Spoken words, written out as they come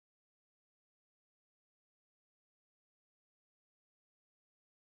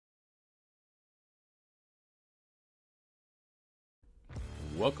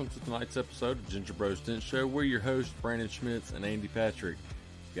welcome to tonight's episode of Ginger Bros Dent Show. We're your hosts, Brandon Schmitz and Andy Patrick.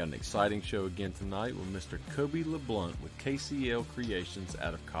 We got an exciting show again tonight with Mr. Koby LeBlount with KCL Creations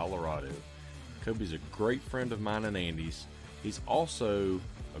out of Colorado. Koby's a great friend of mine and Andy's. He's also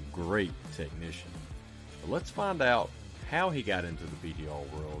a great technician. But let's find out how he got into the PDR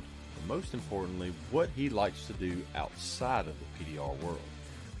world, and most importantly, what he likes to do outside of the PDR world.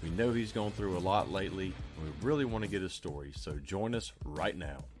 We know he's gone through a lot lately, and we really want to get his story, so join us right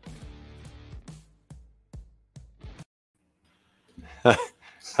now. How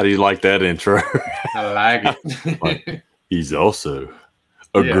do you like that intro? I like it. He's also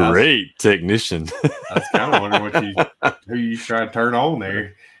a great technician. I was kind of wondering who you trying to turn on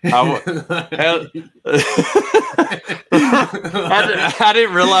there. I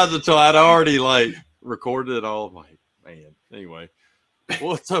didn't realize until I'd already recorded it all. I'm like, man. Anyway,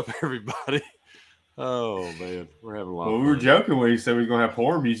 what's up, everybody? Oh man, we're having a lot. Well, of fun. we were joking when you said we were gonna have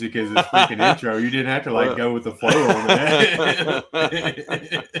porn music as this freaking intro. You didn't have to go with the flow on that.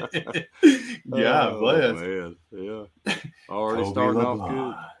 God bless. Man. Yeah, already Koby starting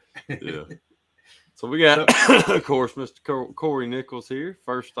LeBlount. off good. Yeah. So we got, of course, Mr. Corey Nichols here.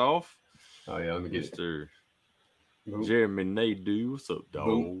 First off, Oh yeah, let me get Mr. it. Jeremy Nadeau. What's up, dog?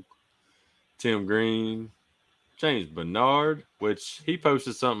 Boom. Tim Green. James Bernard, which he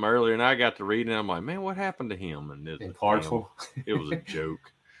posted something earlier, and I got to read it. And I'm like, man, what happened to him? And In Clarksville. It was a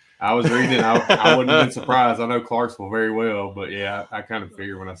joke. I was reading it. I wouldn't have been surprised. I know Clarksville very well, but yeah, I kind of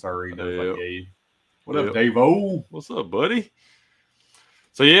figured when I started reading, I was like, hey, what up, Dave-O? What's up, buddy?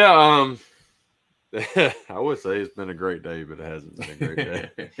 So yeah, I would say it's been a great day, but it hasn't been a great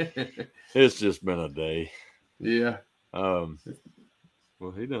day. It's just been a day. Yeah. Well,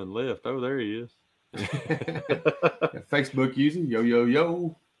 he done left. Oh, there he is. Facebook user,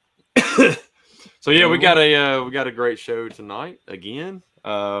 yo. So yeah, we got a great show tonight again.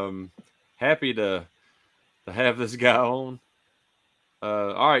 Happy to have this guy on.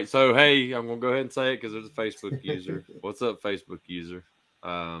 All right, so hey, I'm gonna go ahead and say it because there's a Facebook user. What's up, Facebook user?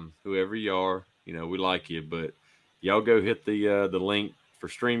 Whoever you are, we like you, but y'all go hit the link for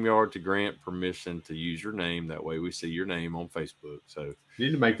StreamYard to grant permission to use your name. That way we see your name on Facebook. So you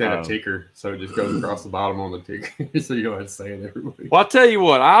need to make that a ticker so it just goes across the bottom on the ticker so you don't have to say it every week. Well, I'll tell you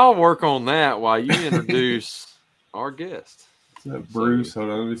what, I'll work on that while you introduce our guest. What's up, Bruce?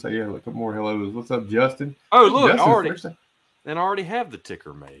 Hold on, let me say a couple more hellos. What's up, Justin? Oh, look, Justin, I already have the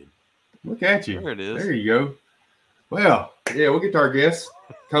ticker made. Look at you. There it is. There you go. Well, yeah, we'll get to our guest,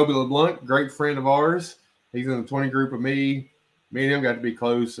 Koby LeBlount, great friend of ours. He's in the 20 group of me. Me and him got to be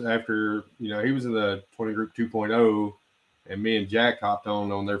close after, he was in the 20 group 2.0, and me and Jack hopped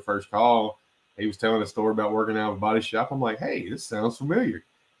on their first call. He was telling a story about working out of a body shop. I'm like, hey, this sounds familiar.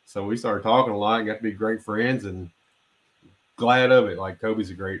 So we started talking a lot and got to be great friends, and glad of it. Like,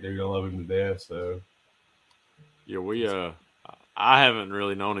 Koby's a great dude. I love him to death. So, yeah, I haven't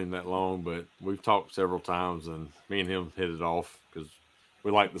really known him that long, but we've talked several times, and me and him hit it off because we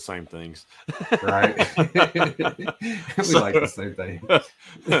like the same things. Right. We like the same thing.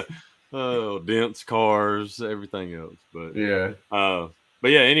 Oh, dents, cars, everything else. But yeah.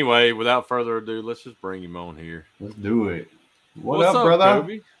 Anyway, without further ado, let's just bring him on here. Let's do it. What's up, brother?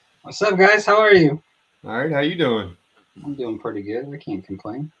 Koby? What's up, guys? How are you? All right, how you doing? I'm doing pretty good. I can't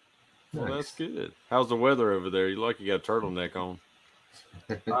complain. Well, Nice. that's good. How's the weather over there? You got a turtleneck on.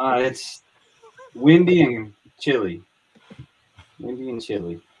 It's windy and chilly.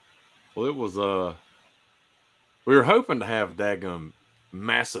 Well, it was we were hoping to have daggum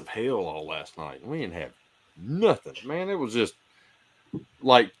massive hail all last night. We didn't have nothing, man. It was just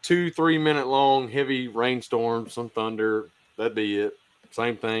like 2-3 minute long heavy rainstorms, some thunder. That'd be it.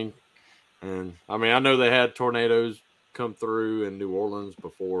 Same thing. And I mean, I know they had tornadoes come through in New Orleans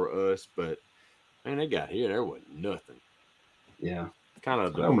before us, but man, they got here. There wasn't nothing. Yeah. Kind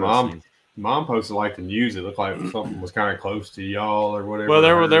of depressing. Mom posted the news. It looked like something was kind of close to y'all or whatever.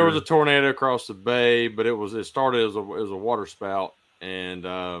 Well, there was a tornado across the bay, but it started as a water spout, and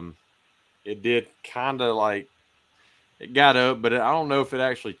it did kind of it got up, but I don't know if it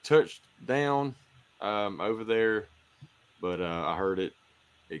actually touched down over there. But I heard it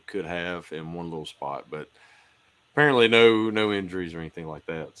could have in one little spot, but apparently no injuries or anything like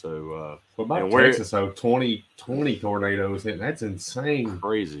that. So what about Texas? So 20 tornadoes hitting. That's insane.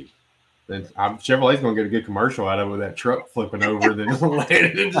 Crazy. Then Chevrolet's gonna get a good commercial out of it with that truck flipping over, then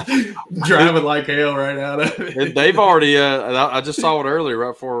landing, driving like hell right out of it. They've already. I just saw it earlier,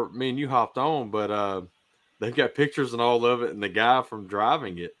 right before me and you hopped on, but they've got pictures and all of it, and the guy from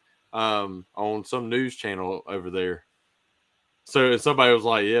driving it on some news channel over there. So somebody was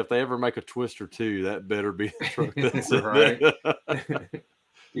like, "Yeah, if they ever make a Twister 2, that better be the truck that's right."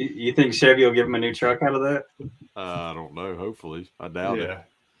 You think Chevy will give him a new truck out of that? I don't know. Hopefully, I doubt it.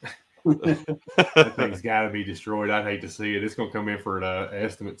 That thing's got to be destroyed. I'd hate to see it. It's going to come in for an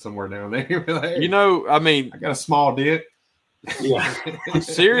estimate somewhere down there. You know, I mean, I got a small dent. Yeah.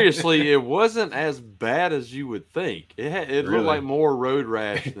 Seriously, it wasn't as bad as you would think. It looked like more road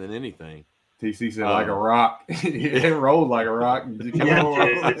rash than anything. TC said like a rock. It rolled like a rock.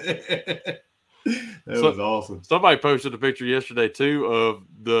 That was awesome. Somebody posted a picture yesterday too of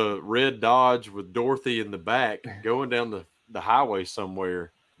the red Dodge with Dorothy in the back going down the highway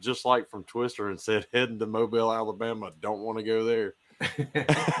somewhere, just like from Twister, and said heading to Mobile, Alabama. Don't want to go there.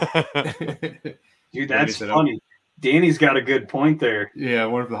 Dude, that's funny. Danny's got a good point there. Yeah,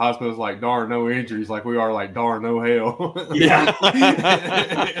 what if the hospital's like, darn, no injuries, like we are like, darn, no hell. Yeah.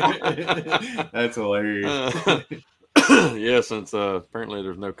 That's hilarious. Yeah, since apparently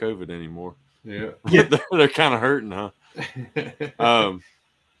there's no COVID anymore. Yeah. They're kind of hurting, huh?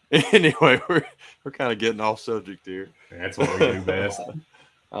 Anyway, we're kind of getting off subject here. That's what we do best.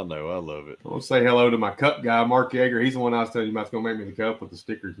 I know, I love it. I want to say hello to my cup guy, Mark Yeager. He's the one I was telling you about. Going to make me the cup with the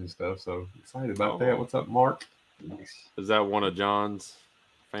stickers and stuff. So excited about that. What's up, Mark? Nice. Is that one of John's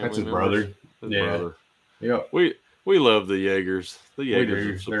family That's his members? brother. His Yeah. brother. Yep. We love the Yeagers. The Yeagers have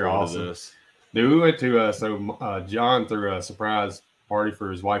They're supported awesome. us. Dude, we went to John threw a surprise party for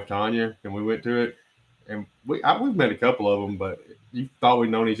his wife Tanya, and we went to it. And we've met a couple of them, but you thought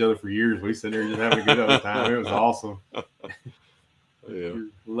we'd known each other for years. We sitting there just having a good old time. It was awesome. Yeah. Your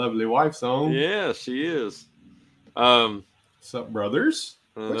lovely wife's on. Yeah, she is. What's up, brothers?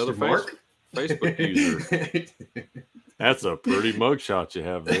 Another Mark. Facebook user. That's a pretty mugshot you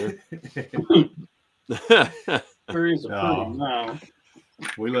have there. Pretty now.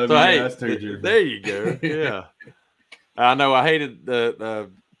 We love So, you hey, guys too, Jim. there you go. Yeah. I know. I hated that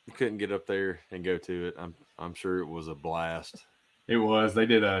couldn't get up there and go to it. I'm sure it was a blast. It was. He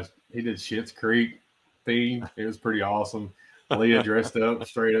did Schitt's Creek theme. It was pretty awesome. Leah dressed up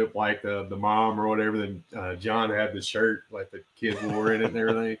straight up like the mom or whatever. Then John had the shirt like the kids wore in it and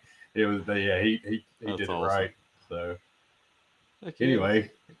everything. It was he did awesome. It right. So Okay.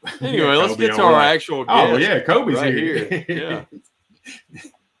 Anyway, let's get to our actual guest. Oh yeah, Kobe's right here. Yeah.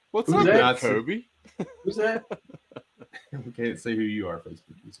 What's Who's up, that? Kobe? Who's that? We can't see who you are,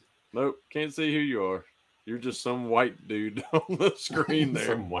 Facebook user. Nope, can't see who you are. You're just some white dude on the screen there.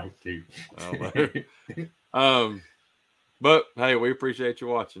 Some white dude. I don't know. But hey, we appreciate you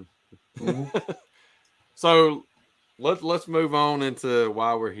watching. Mhm. So let's move on into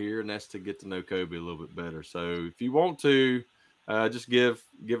why we're here, and that's to get to know Kobe a little bit better. So if you want to, just give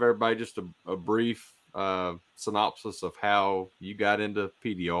everybody just a brief synopsis of how you got into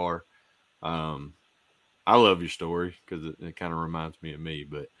PDR. I love your story because it kind of reminds me of me,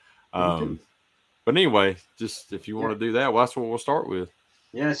 but anyway, just if you want to do that, well, that's what we'll start with.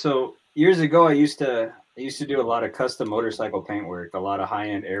 Yeah. So years ago, I used to do a lot of custom motorcycle paint work, a lot of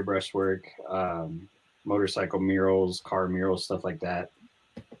high-end airbrush work, motorcycle murals, car murals, stuff like that.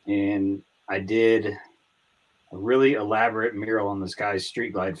 And I did a really elaborate mural on this guy's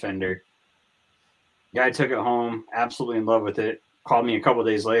street glide fender. Guy took it home, absolutely in love with it. Called me a couple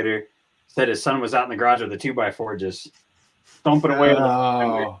days later, said his son was out in the garage with a 2x4 just thumping away.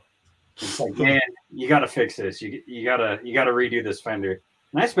 It's like, man, you got to fix this. You got to redo this fender.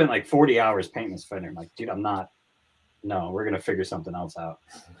 And I spent like 40 hours painting this fender. I'm like, dude, we're going to figure something else out.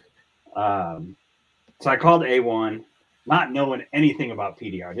 So I called A1, not knowing anything about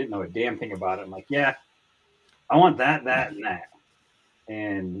PDR. I didn't know a damn thing about it. I'm like, yeah, I want that, and that.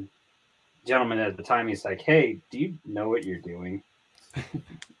 And gentleman at the time, he's like, hey, do you know what you're doing?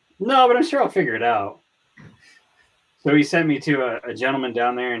 No, but I'm sure I'll figure it out. So he sent me to a gentleman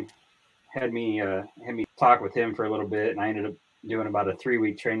down there and had me talk with him for a little bit. And I ended up doing about a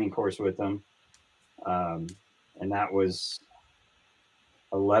 3-week training course with him. And that was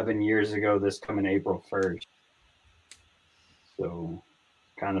 11 years ago, this coming April 1st. So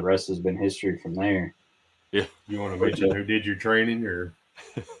kind of the rest has been history from there. Yeah. You want to mention who did your training or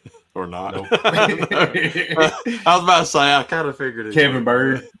not? Nope. I was about to say, I kind of figured it. Kevin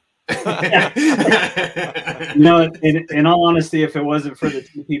Bird. In all honesty, if it wasn't for the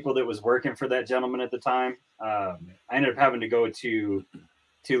two people that was working for that gentleman at the time, I ended up having to go to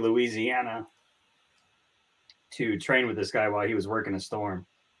Louisiana to train with this guy while he was working a storm.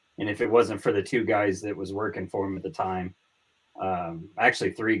 And if it wasn't for the two guys that was working for him at the time,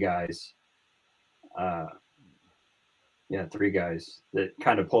 actually 3 guys, 3 guys that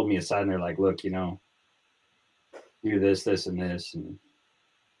kind of pulled me aside and they're like, look, do this, this, and this, and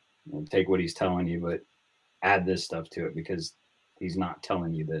take what he's telling you, but add this stuff to it because he's not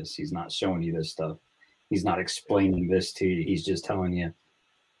telling you this. He's not showing you this stuff. He's not explaining this to you. He's just telling you,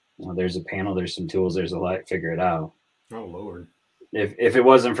 Well, there's a panel, there's some tools, there's a light, figure it out. Oh, Lord. If it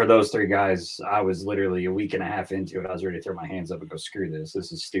wasn't for those three guys, I was literally a week and a half into it. I was ready to throw my hands up and go, screw this.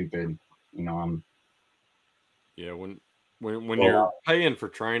 This is stupid. I'm. Yeah, when you're paying for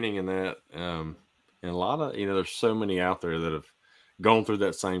training and that, and a lot of there's so many out there that have gone through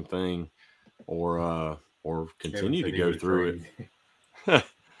that same thing, or continue to go through it.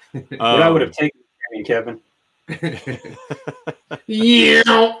 What I would have taken, Kevin. Yeah.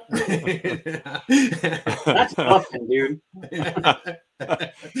 That's nothing, dude.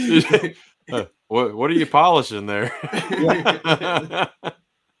 What are you polishing there?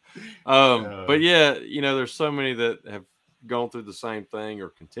 But yeah, there's so many that have gone through the same thing or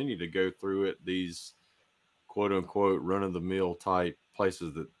continue to go through it. These quote unquote run of the mill type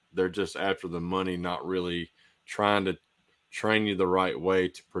places that they're just after the money, not really trying to train you the right way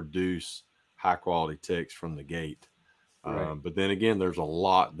to produce high quality techs from the gate. Right. But then again, there's a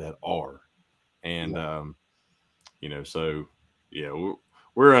lot that are, and so yeah,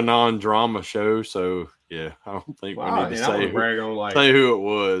 we're a non-drama show, so yeah, I don't think we need to say who it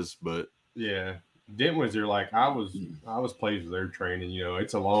was, but yeah, Dentwoods are like I was pleased with their training.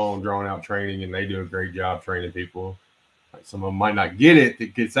 It's a long, drawn out training, and they do a great job training people. Like some of them might not get it;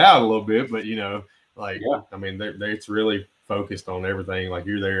 it gets out a little bit, but I mean, it's really focused on everything. Like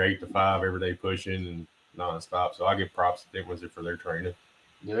you're there 8 to 5 every day pushing and nonstop. So I give props to Dentwoods for their training.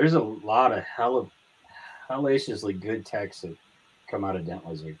 Yeah, there's a lot of hellaciously good techs that come out of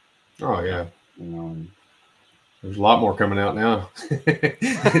Dentwoods. Oh yeah. There's a lot more coming out now.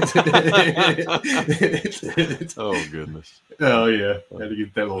 Oh goodness. Oh yeah. Had to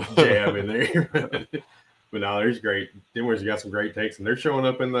get that little jab in there. But no, there's great. Dentwoods got some great takes, and they're showing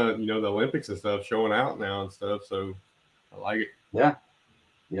up in the the Olympics and stuff, showing out now and stuff. So I like it. Yeah.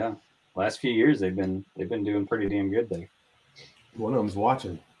 Last few years they've been doing pretty damn good there. One of them's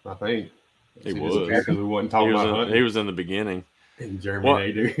watching, I think. He was because we wasn't talking about hunting. He was in the beginning. And Jeremy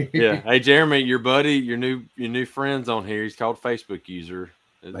Nader. Yeah. Hey Jeremy, your buddy, your new friend's on here. He's called Facebook user.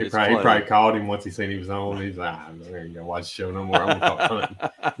 He probably called him once he seen he was on. He's like, I ain't gonna watch the show no more. I'm gonna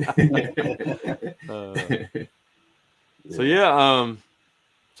talk hunting. So yeah,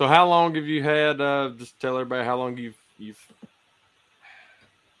 so how long have you had? Just tell everybody how long you've.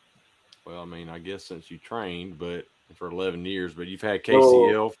 Well, I mean, I guess since you trained, but for 11 years. But you've had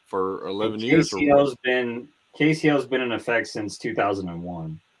KCL for 11 years. KCL's been in effect since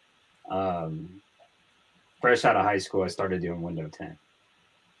 2001. Fresh out of high school, I started doing Window 10,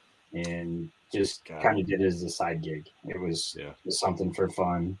 and just kind of did it as a side gig. It was something for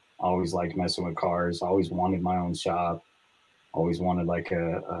fun. Always liked messing with cars. Always wanted my own shop. Always wanted like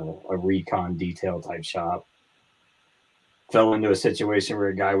a recon detail type shop. Fell into a situation where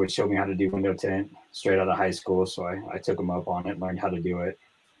a guy would show me how to do window tint straight out of high school. So I took him up on it, learned how to do it.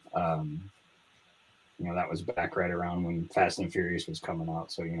 That was back right around when Fast and Furious was coming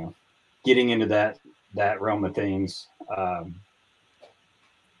out. So, getting into that realm of things. I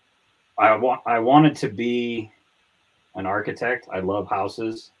wanted to be an architect. I love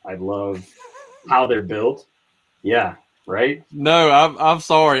houses. I love how they're built. Yeah. Right. No, I'm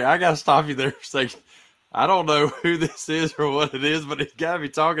sorry. I got to stop you there for a second. I don't know who this is or what it is, but it's got to be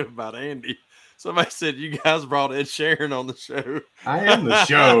talking about Andy. Somebody said you guys brought Ed Sheeran on the show. I am the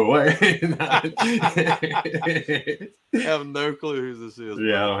show. I have no clue who this is.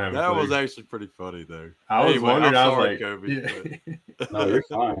 Yeah, I don't have. That was actually pretty funny, though. I was wondering. I was like, Koby. Yeah. No, you're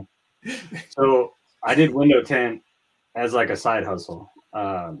fine. So I did window tint as like a side hustle.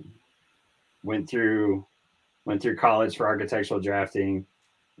 Went through college for architectural drafting,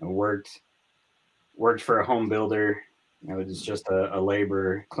 and worked for a home builder. It was just a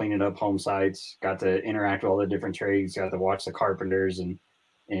laborer cleaning up home sites. Got to interact with all the different trades. Got to watch the carpenters and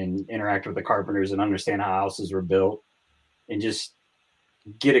interact with the carpenters and understand how houses were built, and just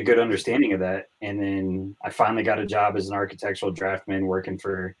get a good understanding of that. And then I finally got a job as an architectural draftsman working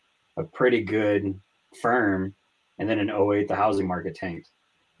for a pretty good firm. And then in 2008, the housing market tanked.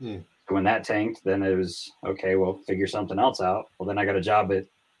 So when that tanked, then it was, okay, well, figure something else out. Well, then I got a job at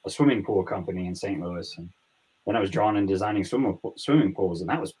a swimming pool company in St. Louis. And then I was drawing and designing swimming pools, and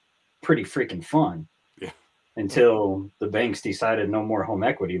that was pretty freaking fun. Yeah. Until the banks decided no more home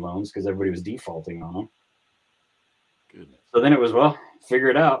equity loans because everybody was defaulting on them. Goodness. So then it was, well, figure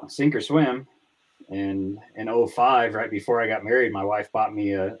it out, sink or swim. And in 2005, right before I got married, my wife bought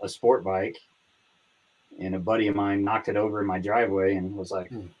me a sport bike, and a buddy of mine knocked it over in my driveway and was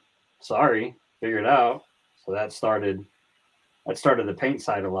like, sorry, figure it out. So that started the paint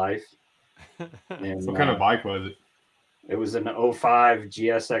side of life. And, what kind of bike was it? It was an 2005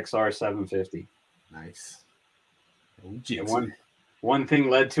 GSXR 750. Nice. one thing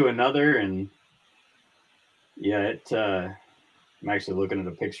led to another, and yeah, I'm actually looking at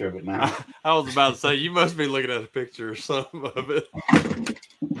a picture of it now. I was about to say, you must be looking at a picture or something of it.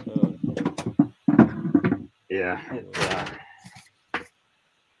 Yeah.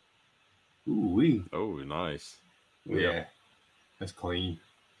 Ooh-wee. Oh, nice. Yeah. That's clean.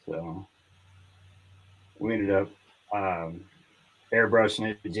 So we ended up airbrushing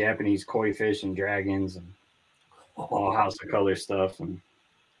it, the Japanese koi fish and dragons and all House of Colors stuff, and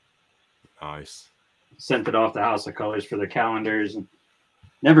Nice. sent it off to House of Colors for the calendars. And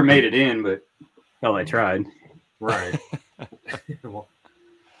never made it in, but hell, I tried. Right.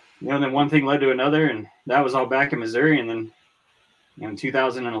 And then one thing led to another, and that was all back in Missouri. And then in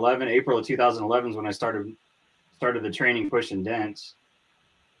 2011, April of 2011 is when I started the training pushing dents.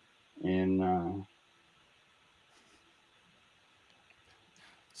 And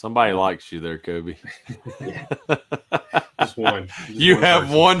somebody likes you there, Koby. Yeah. Just one. You have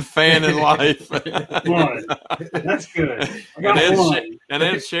person. One fan in life. One. That's good. And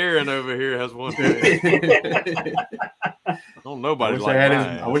then Sharon over here has one fan. Don't nobody like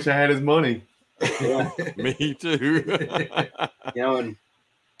I wish I had his money. Yeah. Me too. And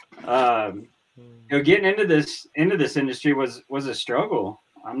getting into this industry was a struggle.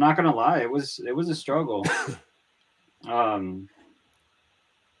 I'm not gonna lie, it was a struggle.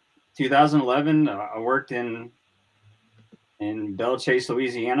 2011, I worked in Belle Chase,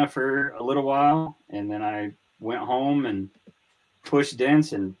 Louisiana for a little while, and then I went home and pushed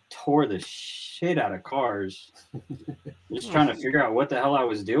dents and tore the shit out of cars, just trying to figure out what the hell I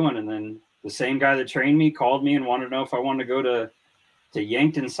was doing. And then the same guy that trained me called me and wanted to know if I wanted to go to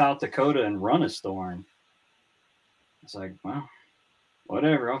Yankton, South Dakota and run a storm. It's like, well,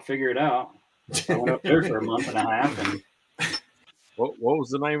 whatever, I'll figure it out. I went up there for a month and a half and what was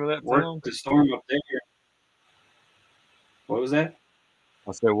the name of that worked town? the storm up there. What was that?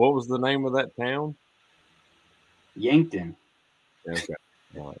 I said, what was the name of that town? Yankton. Okay.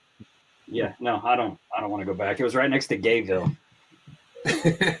 All right. Yeah, no, I don't want to go back. It was right next to Gayville. Look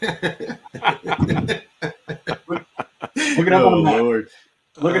it up on the map. Lord.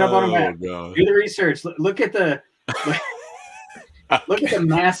 Look it up on a map. God. Do the research. Look at the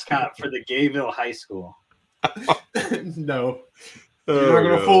mascot for the Gayville High School. No. You're not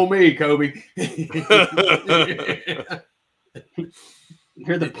going to fool me, Koby.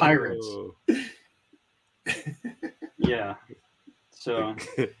 They're the Pirates. Yeah. So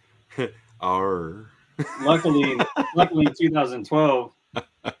luckily in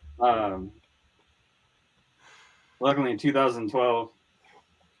 2012,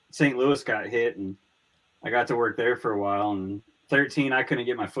 St. Louis got hit and I got to work there for a while. And 13, I couldn't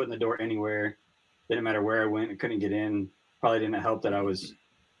get my foot in the door anywhere. Didn't matter where I went, I couldn't get in. Probably didn't help that I was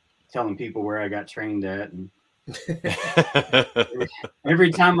telling people where I got trained at. And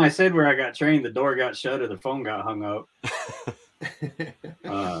every time I said where I got trained, the door got shut or the phone got hung up.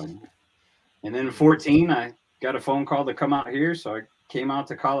 And then in 14, I got a phone call to come out here. So I came out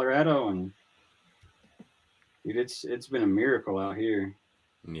to Colorado, and dude, it's been a miracle out here.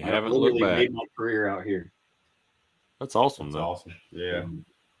 And you haven't looked back. Made my career out here. That's awesome. That's awesome. Yeah.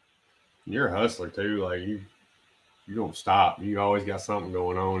 You're a hustler too. Like you don't stop. You always got something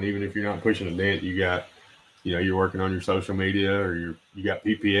going on. Even if you're not pushing a dent, you got, you're working on your social media, or you got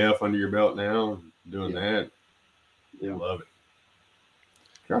PPF under your belt now, doing that. Yeah. Love it.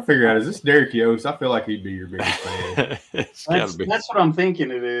 Trying to figure out, is this Derek Yost? I feel like he'd be your biggest fan. That's what I'm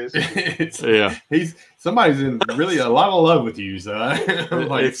thinking it is. Somebody's in really a lot of love with you, so I'm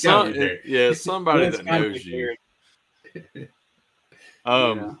like, somebody that knows you.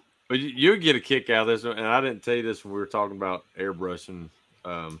 But you get a kick out of this, and I didn't tell you this when we were talking about airbrushing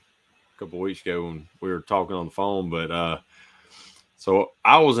a couple of weeks ago when we were talking on the phone. But so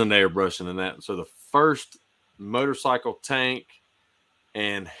I was in airbrushing and that. So the first motorcycle tank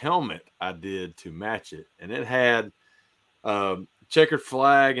and helmet I did to match it, and it had checkered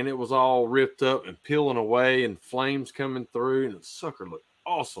flag, and it was all ripped up and peeling away and flames coming through, and the sucker looked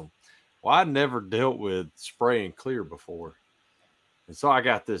awesome. Well, I'd never dealt with spray and clear before, and so I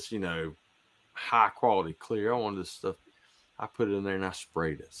got this high quality clear. I wanted this stuff. I put it in there and I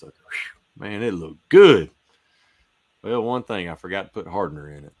sprayed it. So man, it looked good. Well, one thing, I forgot to put hardener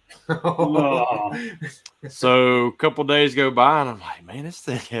in it. So a couple days go by, and I'm like, man, this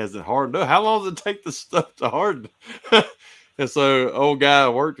thing hasn't hardened up. How long does it take the stuff to harden? And so old guy I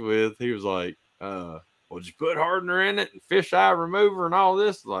worked with, he was like, well, did you put hardener in it and fish eye remover and all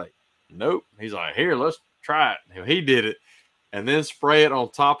this? Like, nope. He's like, here, let's try it. He did it, and then spray it on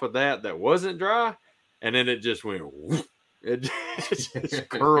top of that wasn't dry, and then it just went, it just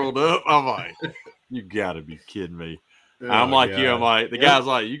curled up. I'm like, you got to be kidding me. I'm like you. I'm God. like, the guy's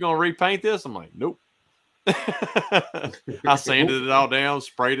like, you going to repaint this? I'm like, nope. I sanded it all down,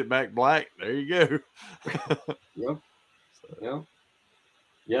 sprayed it back black. There you go. Yep. Yep.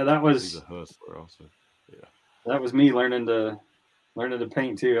 Yeah, that He's was a hustler also. Yeah. that was me learning to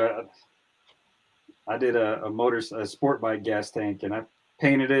paint too. I did a sport bike gas tank, and I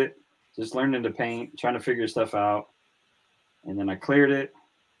painted it, just learning to paint, trying to figure stuff out. And then I cleared it,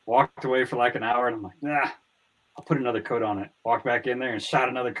 walked away for like an hour, and I'm like, nah, I'll put another coat on it. Walked back in there and shot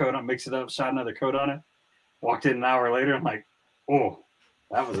another coat on, mixed it up, shot another coat on it. Walked in an hour later, I'm like, oh,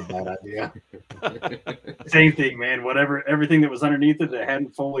 that was a bad idea. Same thing, man. Everything that was underneath it that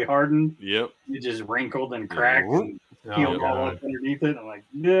hadn't fully hardened, Yep. it just wrinkled and cracked and peeled all up underneath it. I'm like,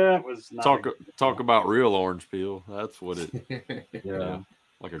 yeah, it was not. Talk about real orange peel. That's what it. Yeah.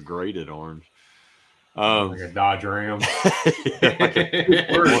 Like a grated orange. Like a Dodge Ram. like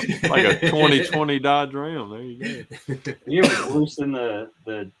a 2020 Dodge Ram. There you go. It was worse than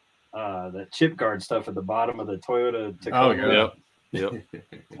the chip guard stuff at the bottom of the Toyota Tacoma. Oh, Yep.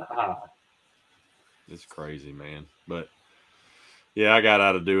 It's crazy, man. But yeah, I got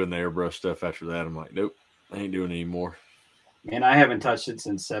out of doing the airbrush stuff after that. I'm like, nope, I ain't doing it anymore. Man, I haven't touched it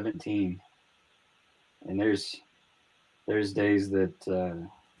since 17. And there's days that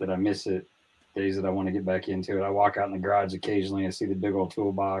I miss it, days that I want to get back into it. I walk out in the garage occasionally, I see the big old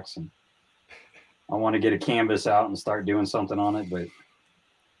toolbox, and I want to get a canvas out and start doing something on it, but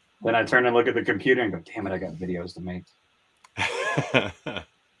then I turn and look at the computer and go, damn it, I got videos to make.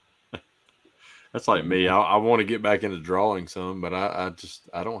 That's like me. I want to get back into drawing some, but I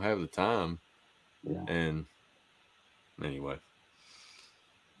don't have the time. Yeah. And anyway.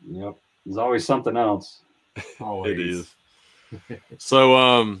 Yep. There's always something else. Always. It is.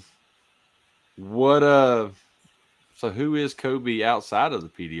 So so who is Koby outside of the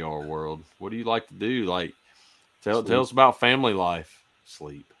PDR world? What do you like to do? Like tell us about family life.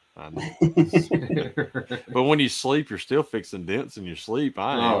 Sleep. I know. But when you sleep, you're still fixing dents in your sleep.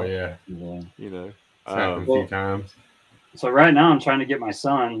 Yeah. You know. It's happened a few times. So right now I'm trying to get my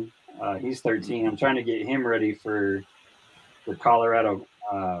son, he's 13. I'm trying to get him ready for the Colorado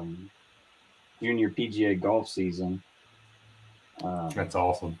junior PGA golf season. That's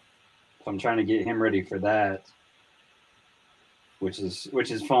awesome. So I'm trying to get him ready for that, which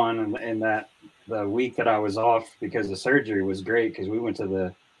is fun. And that the week that I was off because of surgery was great because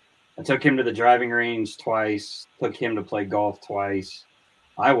I took him to the driving range twice, took him to play golf twice.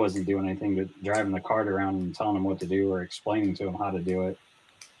 I wasn't doing anything but driving the cart around and telling him what to do or explaining to him how to do it.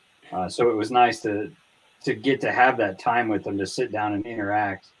 So it was nice to get to have that time with him, to sit down and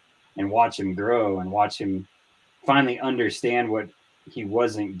interact and watch him grow and watch him finally understand what he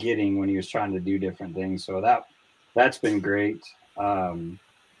wasn't getting when he was trying to do different things. So that's been great. I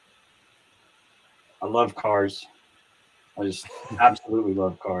love cars. I just absolutely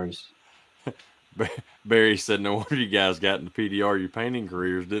love cars. Barry said, no wonder you guys got in the PDR. Your painting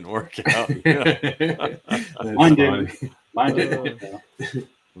careers didn't work out. Mine didn't.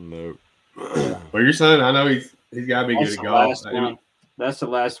 No. Well, your son, I know he's got to be good at golf. That's the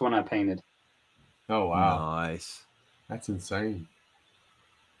last one I painted. Oh, wow. Nice. That's insane.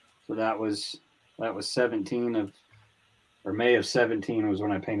 So that was 17 or May of 17 was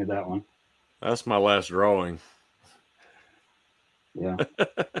when I painted that one. That's my last drawing. Yeah.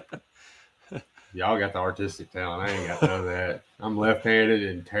 Y'all got the artistic talent. I ain't got none of that. I'm left-handed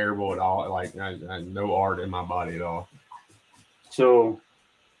and terrible at all. Like, I no art in my body at all. So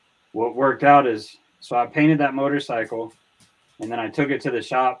what worked out is, so I painted that motorcycle, and then I took it to the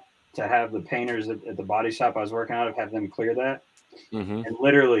shop to have the painters at the body shop I was working out of have them clear that. Mm-hmm. And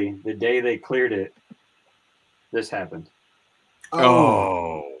literally the day they cleared it, this happened.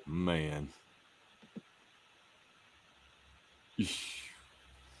 Oh man.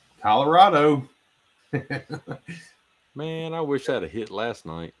 Colorado. Man, I wish I'd have hit last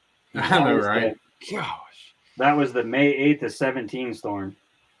night. I know, right? Gosh. That was the May 8th of 17 storm.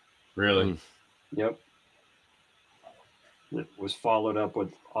 Really? Yep. It was followed up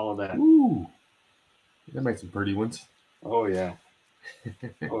with all of that. Ooh. That makes some pretty ones. Oh yeah.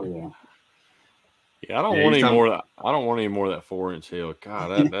 Oh yeah. Yeah, I don't want any more. I don't want any more of that 4-inch hail.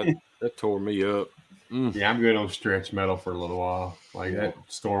 God, that tore me up. Yeah, I'm good on stretch metal for a little while. Like that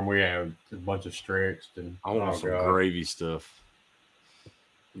storm we had, a bunch of stretched, and I want some gravy stuff.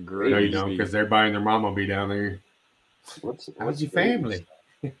 Gravy. No, you don't, because everybody and their mama will be down there. How's your family?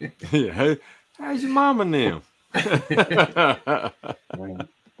 Yeah, how's your mama now?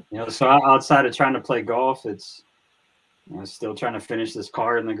 So outside of trying to play golf, it's still trying to finish this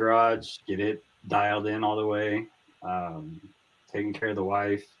car in the garage, get it dialed in all the way, taking care of the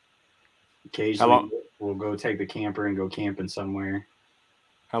wife. Occasionally, we'll go take the camper and go camping somewhere.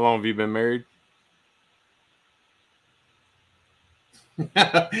 How long have you been married?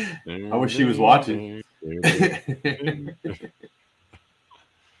 I wish she was watching.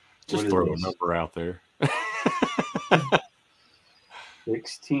 Just throw a number out there.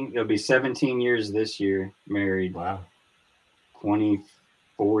 16. It'll be 17 years this year married. Wow.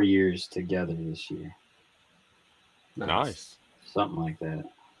 24 years together this year. Nice. Something like that.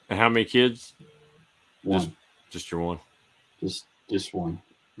 And how many kids? One. Just your one. Just one.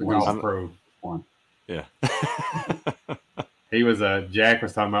 The golf pro. One. Yeah. He was Jack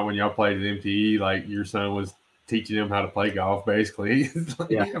was talking about when y'all played at MTE, like your son was teaching him how to play golf, basically. He's like,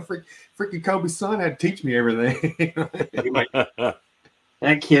 yeah, freaking Kobe's son had to teach me everything.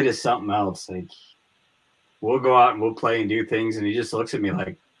 That kid is something else. Like, we'll go out and we'll play and do things, and he just looks at me like,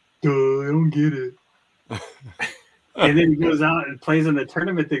 I don't get it. And then he goes out and plays in the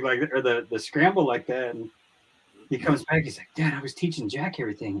tournament thing, like, or the scramble like that, and he comes back. He's like, Dad, I was teaching Jack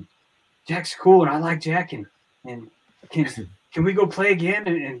everything. Jack's cool, and I like Jack, and can we go play again?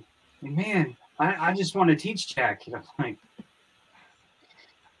 And man, I just want to teach Jack. And I'm like,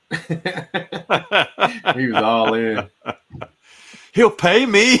 he was all in. He'll pay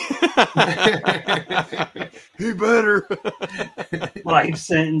me. He better. Life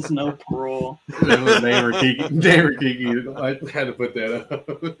sentence, no parole. That was Dan Rikiki. I had to put that up.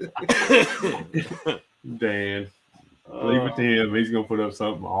 Dan. Leave it to him. He's going to put up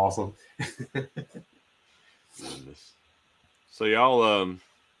something awesome. So y'all,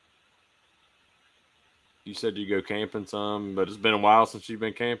 you said you go camping some, but it's been a while since you've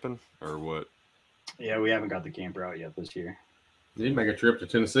been camping, or what? Yeah, we haven't got the camper out yet this year. You need to make a trip to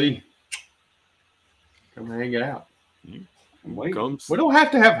Tennessee. Come hang out. Wait. We don't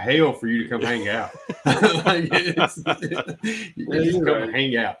have to have hail for you to come hang out. You just come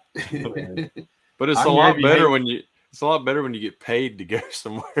hang out. But it's a lot better when you. It's a lot better when you get paid to go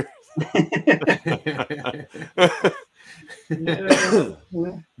somewhere.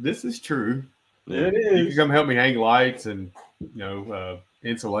 This is true. Yeah, it is. You can come help me hang lights and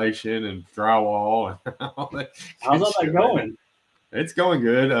insulation and drywall and all that. How's all that going? It's going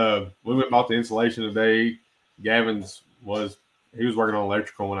good. We went and bought the insulation today. Gavin's was working on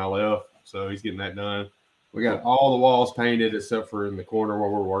electrical when I left, so he's getting that done. We got all the walls painted except for in the corner where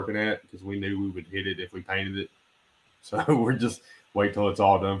we're working at because we knew we would hit it if we painted it. So we're just wait till it's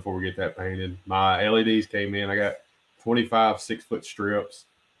all done before we get that painted. My LEDs came in. I got 25 6-foot strips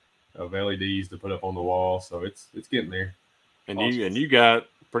of LEDs to put up on the wall, so it's getting there. And awesome. you got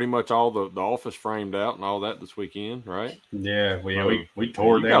pretty much all the office framed out and all that this weekend, right? Yeah, we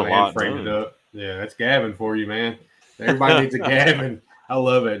tore it down and framed it up. Yeah, that's Gavin for you, man. Everybody needs a Gavin. I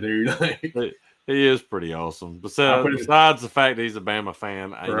love that dude. He is pretty awesome. Besides the fact that he's a Bama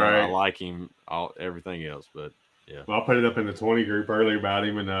fan, I like him. Everything else, but yeah. Well, I put it up in the 20 group earlier about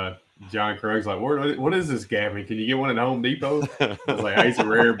him, and John Krug's like, "What is this Gavin? Can you get one at Home Depot?" I was like, "He's a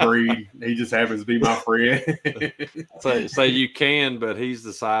rare breed. He just happens to be my friend." So you can, but he's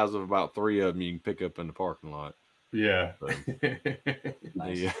the size of about 3 of them you can pick up in the parking lot. Yeah. So,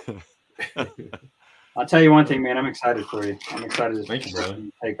 nice. Yeah. I'll tell you one thing, man. I'm excited for you. I'm excited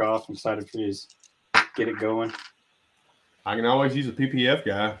to take off. I'm excited for you to get it going. I can always use a PPF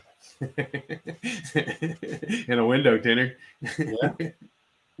guy and a window tinner.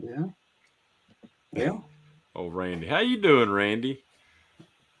 Yeah. Oh, Randy. How you doing, Randy?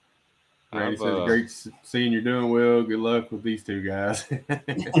 Randy says, great seeing you're doing well. Good luck with these two guys.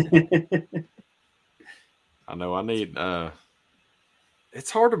 I know I need it's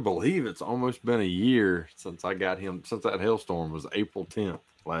hard to believe it's almost been a year since I got him, since that hailstorm was April 10th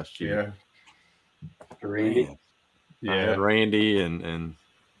last year. Yeah. Randy. Yeah. I had Randy and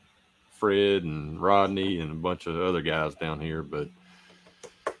Fred and Rodney and a bunch of other guys down here, but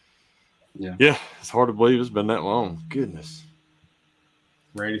yeah, it's hard to believe it's been that long. Goodness.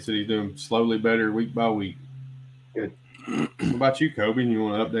 Randy said he's doing slowly better week by week. Good. What about you, Kobe? You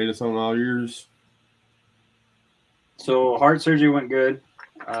want to update us on all yours? So heart surgery went good.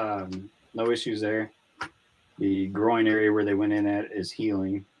 No issues there. The groin area where they went in at is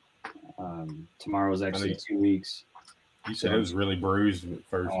healing. Tomorrow is actually 2 weeks. You said it was really bruised at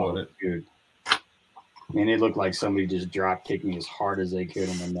first, wasn't it? Dude. Man, it looked like somebody just drop kicked me as hard as they could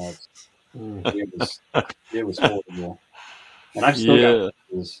in the nuts. It was horrible. And I've still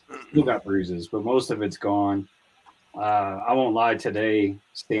got bruises, but most of it's gone. I won't lie, today,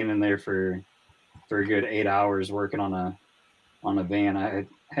 standing there for a good 8 hours working on a van, I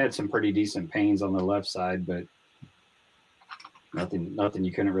had some pretty decent pains on the left side, but nothing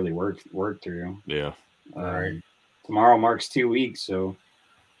you couldn't really work through. Yeah. All right. Tomorrow marks 2 weeks, so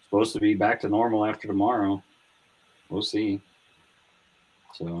supposed to be back to normal after tomorrow. We'll see.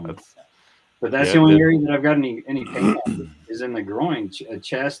 So, but that's the only area that I've got any pain on is in the groin,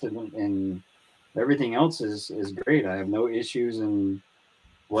 chest, and everything else is great. I have no issues in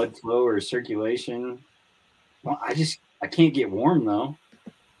blood flow or circulation. Well, I can't get warm though.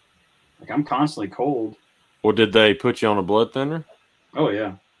 Like I'm constantly cold. Well, did they put you on a blood thinner? Oh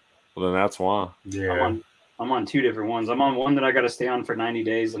yeah. Well, then that's why. Yeah. I'm on 2 different ones. I'm on one that I got to stay on for 90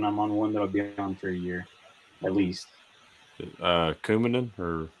 days, and I'm on one that I'll be on for a year, at least. Coumadin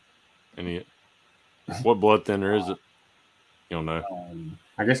or any? What blood thinner is it? You don't know.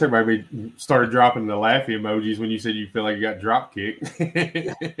 I guess everybody started dropping the laughy emojis when you said you feel like you got drop kicked.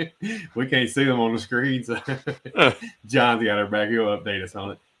 We can't see them on the screen, so John's got our back. He'll update us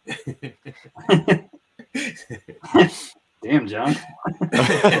on it. Damn, John.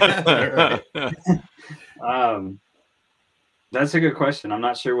 That's a good question. I'm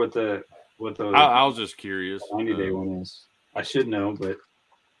not sure what the I was just curious. 90-day one is. I should know, but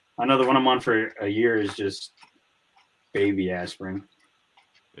I know the one I'm on for a year is just baby aspirin.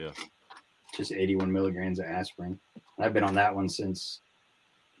 Yeah. Just 81 milligrams of aspirin. I've been on that one since.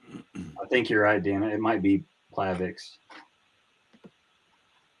 I think you're right, Dan. It might be Plavix.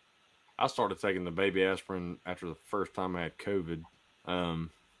 I started taking the baby aspirin after the first time I had COVID, and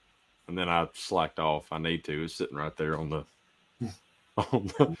then I slacked off. I need to. It's sitting right there on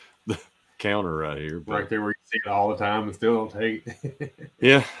the counter right here. But, right there where you see it all the time and still don't take it.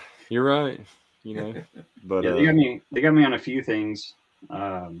 Yeah, you're right. But yeah, they got me on a few things.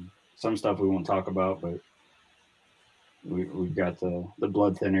 Some stuff we won't talk about, but we've got the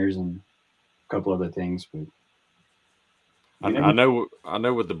blood thinners and a couple other things, but. I know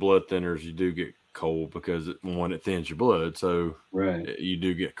with the blood thinners you do get cold because it thins your blood, so right. You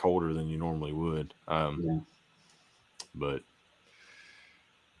do get colder than you normally would. But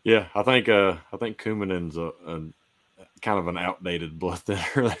yeah, I think Coumadin's a kind of an outdated blood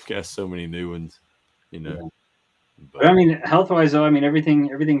thinner. They've got so many new ones, Yeah. But I mean, health wise though, I mean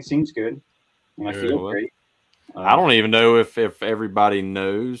everything seems good, and I feel great. I don't even know if everybody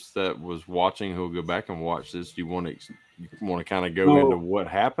knows that was watching who'll go back and watch this. Do you want to kind of go into what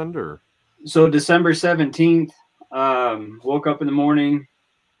happened, or? So December 17th, woke up in the morning,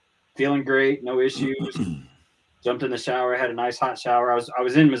 feeling great, no issues. Jumped in the shower, had a nice hot shower. I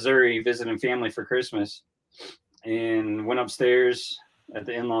was in Missouri visiting family for Christmas, and went upstairs at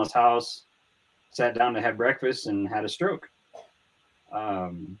the in-laws' house, sat down to have breakfast, and had a stroke.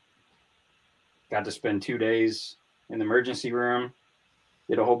 Got to spend 2 days in the emergency room,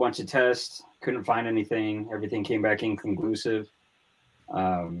 did a whole bunch of tests, couldn't find anything. Everything came back inconclusive.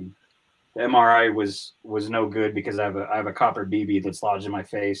 The MRI was no good because I have a copper BB that's lodged in my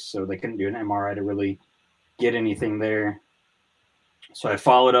face, so they couldn't do an MRI to really get anything there. So I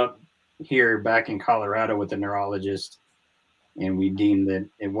followed up here back in Colorado with a neurologist, and we deemed that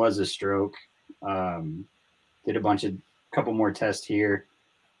it was a stroke. Did a couple more tests here.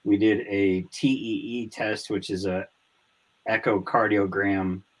 We did a TEE test, which is a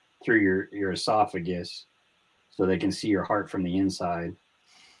echocardiogram through your esophagus, so they can see your heart from the inside.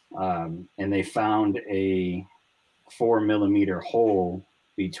 And they found a 4-millimeter hole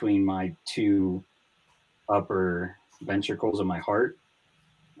between my 2 upper ventricles of my heart.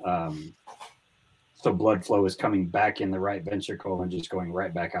 So blood flow is coming back in the right ventricle and just going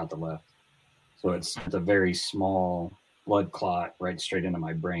right back out the left. So it's a very small blood clot right straight into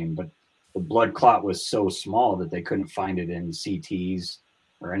my brain. But the blood clot was so small that they couldn't find it in CTs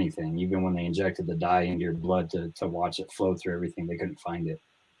or anything. Even when they injected the dye into your blood to watch it flow through everything, they couldn't find it.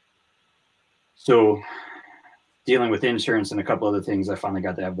 So dealing with insurance and a couple other things, I finally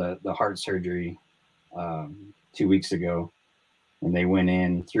got to have the heart surgery 2 weeks ago. And they went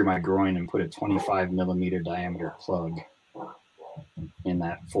in through my groin and put a 25-millimeter diameter plug in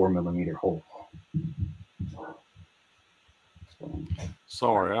that 4-millimeter hole.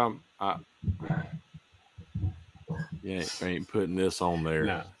 Sorry, I ain't putting this on there.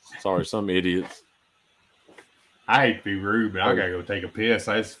 No. Sorry, some idiots. I hate to be rude, but I gotta go take a piss.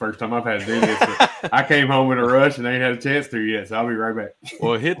 That's the first time I've had to do this. I came home in a rush and I ain't had a chance to yet, so I'll be right back.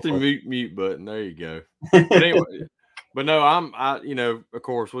 Well, hit the mute button. There you go. But anyway, but no, of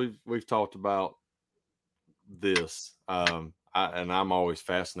course we've talked about this, and I'm always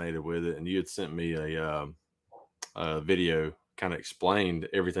fascinated with it. And you had sent me a video, kind of explained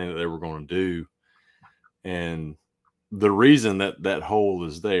everything that they were going to do, and the reason that hole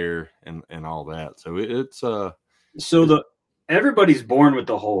is there, and all that. So it's everybody's born with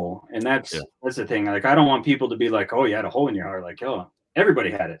the hole, and that's the thing. Like, I don't want people to be like, "Oh, you had a hole in your heart." Like, oh,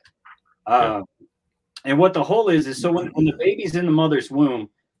 everybody had it. And what the hole is so when the baby's in the mother's womb,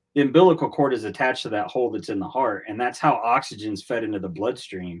 the umbilical cord is attached to that hole that's in the heart, and that's how oxygen's fed into the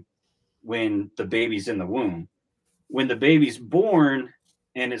bloodstream when the baby's in the womb. When the baby's born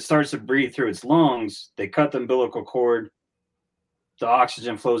and it starts to breathe through its lungs, they cut the umbilical cord, the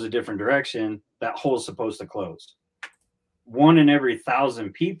oxygen flows a different direction, that hole's supposed to close. 1 in every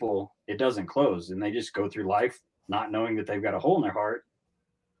 1,000 people, it doesn't close, and they just go through life not knowing that they've got a hole in their heart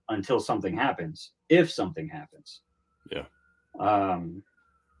until something happens, if something happens. Yeah.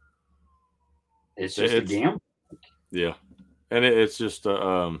 It's just a gamble. Yeah. And it's just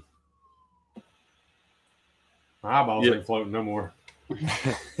my eyeballs ain't floating no more.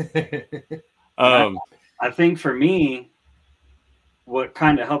 I think for me, what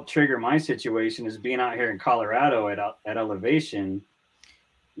kind of helped trigger my situation is being out here in Colorado at elevation,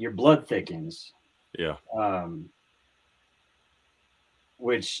 your blood thickens. Yeah.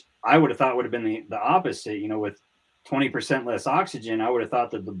 Which I would have thought would have been the opposite. You know, with 20% less oxygen, I would have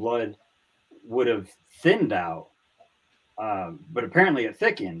thought that the blood would have thinned out. But apparently it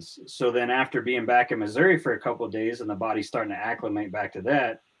thickens. So then after being back in Missouri for a couple of days and the body's starting to acclimate back to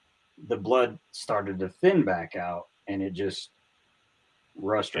that, the blood started to thin back out and it just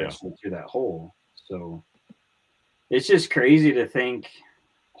rushed right through that hole. So it's just crazy to think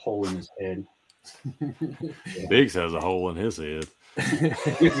hole in his head. Biggs has a hole in his head.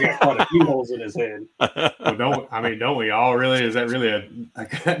 He's got quite a few holes in his head. Well, don't we all really? Is that really a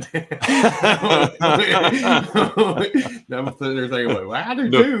goddamn? They're thinking, well, I do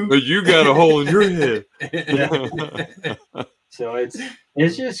too. But you got a hole in your head. So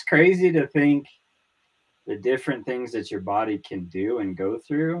it's just crazy to think the different things that your body can do and go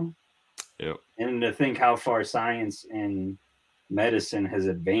through. Yep. And to think how far science and medicine has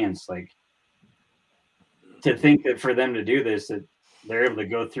advanced. Like, to think that for them to do this, that they're able to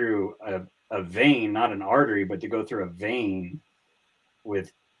go through a vein, not an artery, but to go through a vein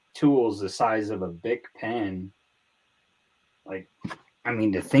with tools the size of a Bic pen. Like, I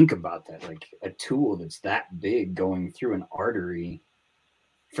mean, to think about that, like a tool that's that big going through an artery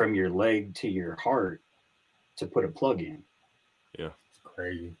from your leg to your heart to put a plug in. Yeah. It's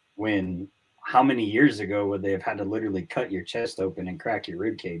crazy. When, how many years ago would they have had to literally cut your chest open and crack your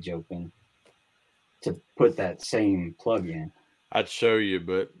rib cage open to put that same plug in? I'd show you,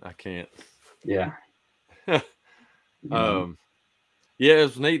 but I can't. Yeah. Yeah, it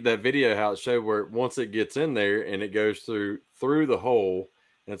was neat, that video, how it showed where once it gets in there and it goes through the hole,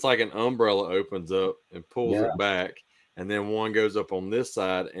 and it's like an umbrella opens up and pulls it back, and then one goes up on this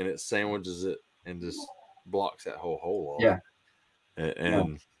side and it sandwiches it and just blocks that whole hole off. Yeah.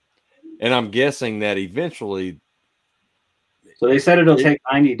 And I'm guessing that eventually. So they said it'll take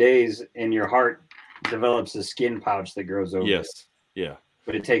 90 days and your heart develops a skin pouch that grows over. Yes. Yeah.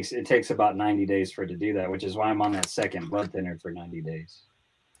 But it takes about 90 days for it to do that, which is why I'm on that second blood thinner for 90 days.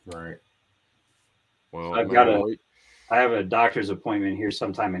 Right. Well, I have a doctor's appointment here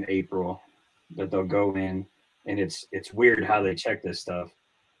sometime in April that they'll go in, and it's weird how they check this stuff.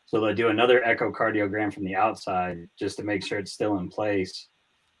 So they'll do another echocardiogram from the outside just to make sure it's still in place.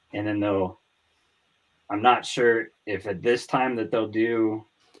 And then I'm not sure if at this time that they'll do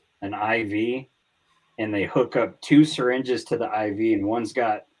an IV and they hook up 2 syringes to the IV, and one's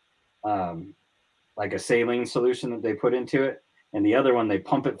got like a saline solution that they put into it, and the other one they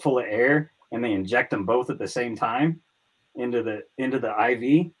pump it full of air and they inject them both at the same time into the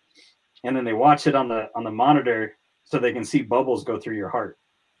IV, and then they watch it on the monitor so they can see bubbles go through your heart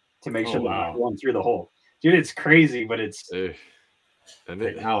to make sure they're not going through the hole. Dude, it's crazy, but it's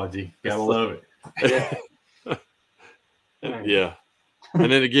technology. Gotta love it. Yeah. And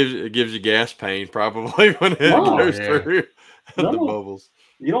then it gives you gas pain probably when it goes through the bubbles.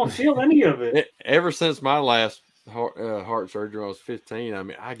 You don't feel any of it. Ever since my last heart surgery when I was 15, I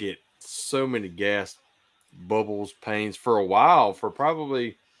mean, I get so many gas bubbles, pains for a while, for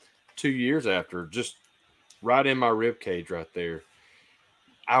probably 2 years after, just right in my rib cage right there.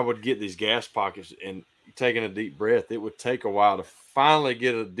 I would get these gas pockets, and taking a deep breath, it would take a while to finally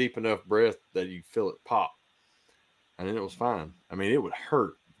get a deep enough breath that you feel it pop. And then it was fine. I mean, it would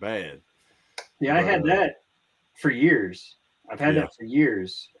hurt bad. Yeah, I had that for years. I've had that for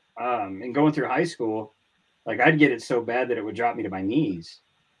years. And going through high school, like, I'd get it so bad that it would drop me to my knees.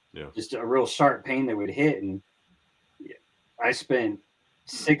 Yeah. Just a real sharp pain that would hit. And I spent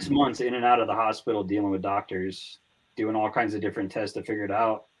 6 months in and out of the hospital dealing with doctors, doing all kinds of different tests to figure it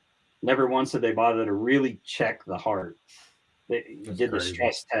out. Never once did they bother to really check the heart. They did the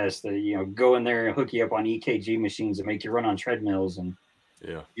stress test, go in there and hook you up on EKG machines and make you run on treadmills and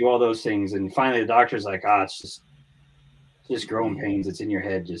do all those things. And finally the doctor's like, it's just growing pains. It's in your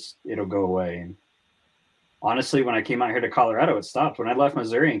head. It'll go away. And honestly, when I came out here to Colorado, it stopped. When I left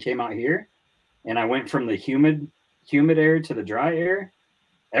Missouri and came out here, and I went from the humid air to the dry air,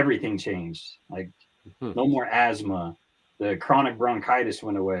 everything changed. Like no more asthma. The chronic bronchitis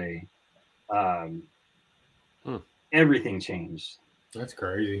went away. Everything changed. That's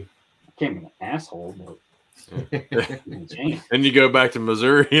crazy. I can't be an asshole, but and you go back to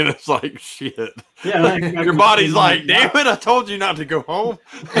Missouri and it's like shit. Yeah, like, your body's like, damn it, I told you not to go home.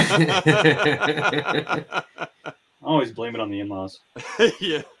 I always blame it on the in-laws.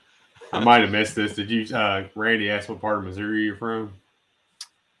 Yeah. I might have missed this. Did you Randy ask what part of Missouri you're from?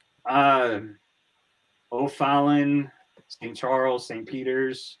 O'Fallon, St. Charles, St.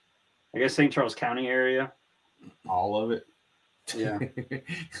 Peters. I guess St. Charles County area. All of it. Yeah.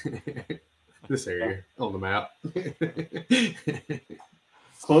 This area on the map.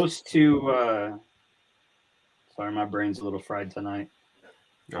 Close to sorry, my brain's a little fried tonight.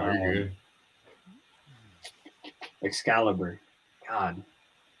 Oh, you're good. Excalibur. God.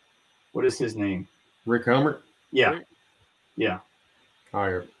 What is his name? Rick Hummer? Yeah. Yeah. Oh,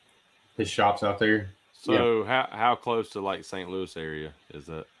 yeah. His shop's out there. So how close to like St. Louis area is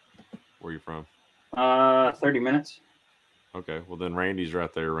that? Where you from? 30 minutes. Okay, well then Randy's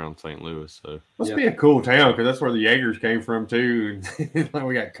right there around St. Louis. So must be a cool town because that's where the Jaegers came from too. And like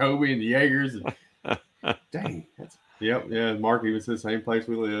we got Kobe and the Jaegers. And, dang, yeah. Mark even said the same place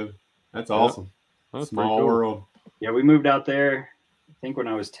we live. That's awesome. That's small cool. world. Yeah, we moved out there. I think when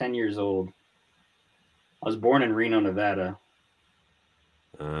I was 10 years old. I was born in Reno, Nevada.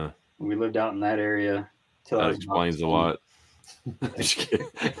 We lived out in that area till that I was explains a lot. Just kidding.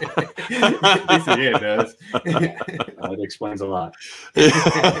 Yeah, it does. It explains a lot.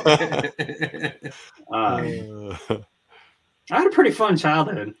 I had a pretty fun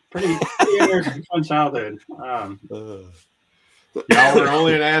childhood. Pretty fun chushood. Y'all were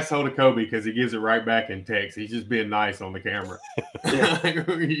only an asshole to Kobe because he gives it right back in text. He's just being nice on the camera.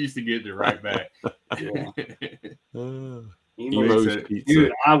 He used to get it right back. Yeah. Emo's pizza.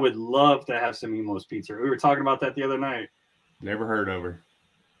 Dude, I would love to have some Emo's pizza. We were talking about that the other night. Never heard of her.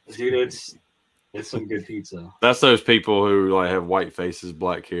 Dude, it's some good pizza. That's those people who like have white faces,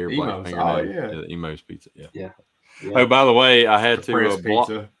 black hair, Emo's. black fingernails. Oh, yeah. Emo's pizza. Yeah. Oh, by the way, I had to block.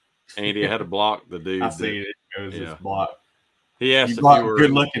 Pizza. Andy, I had to block the dude. I seen it. It was just block. He asked if you were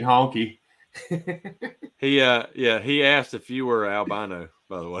good looking honky. He asked if you were albino,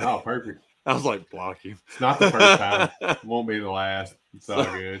 by the way. Oh, perfect. I was like, block him. It's not the first time. It won't be the last. It's all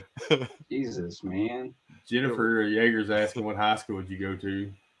good. Jesus, man. Jennifer Jaeger's asking what high school did you go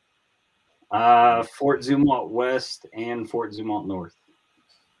to? Fort Zumwalt West and Fort Zumwalt North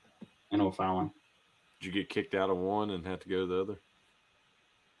in O'Fallon. Did you get kicked out of one and have to go to the other?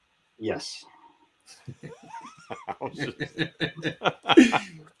 Yes.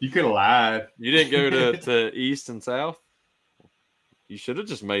 You could have lied. You didn't go to East and South? You should have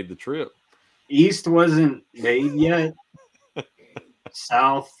just made the trip. East wasn't made yet.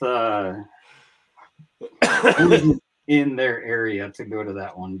 South wasn't in their area to go to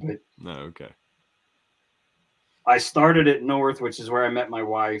that one, but no, okay. I started at North, which is where I met my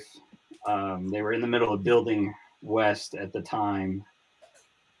wife. They were in the middle of building West at the time.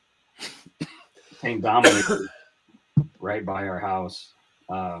 St. Dominic, right by our house.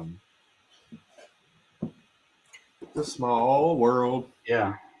 It's a small world.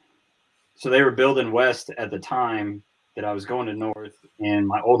 Yeah. So they were building West at the time that I was going to North, and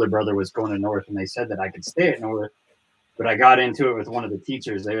my older brother was going to North, and they said that I could stay at North, but I got into it with one of the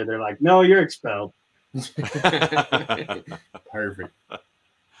teachers there. They're like, no, you're expelled. Perfect.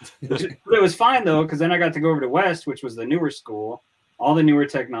 But it was fine, though, because then I got to go over to West, which was the newer school, all the newer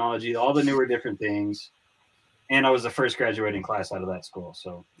technology, all the newer different things, and I was the first graduating class out of that school.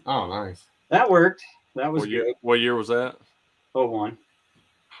 So, oh, nice. That worked. That was good. What year was that? 01.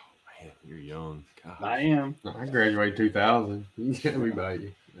 Man, you're young. God. I am. I graduated 2000. You got me by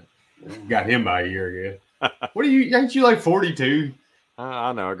you. Got him by a year, I guess. What are you? Ain't you like 42?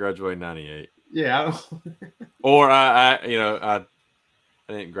 I know. I graduated in 98. Yeah. Or I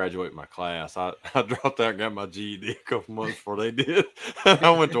didn't graduate my class. I dropped out and got my GED a couple months before they did.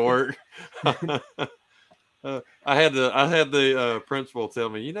 I went to work. I had the principal tell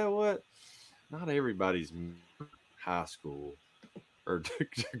me, you know what? Not everybody's high school or to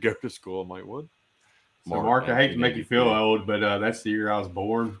go to school. I'm like, what? So Mark, I hate to make you feel old, but that's the year I was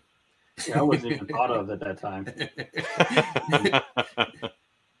born. Yeah, I wasn't even thought of at that time.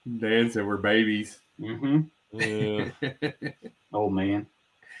 Dan said we're babies. Mm-hmm. Yeah. Old man.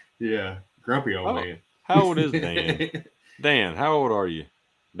 Yeah, grumpy old man. How old is Dan? Dan, how old are you?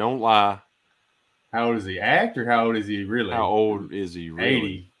 Don't lie. How old is he act or how old is he really? How old is he really?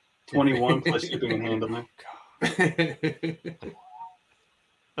 80. 21 plus shipping and handling. God.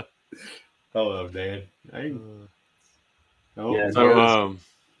 Hello, Dad. Hey. Oh, Yeah, So,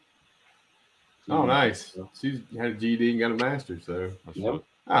 oh, nice. She's had a GED and got a master's. So, Yep.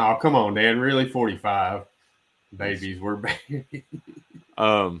 oh, come on, Dan. Really, 45 babies. We're babies.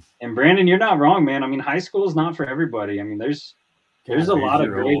 And Brandon, you're not wrong, man. I mean, high school is not for everybody. I mean, there's a lot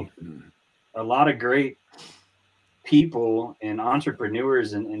of great people and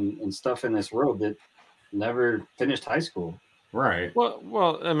entrepreneurs and stuff in this world that never finished high school. Right.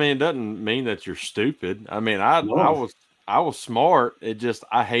 well, I mean, it doesn't mean that you're stupid. I mean, I No. was smart. It just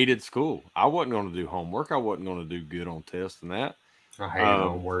I hated school. I wasn't going to do homework. I wasn't going to do good on tests and that. I hate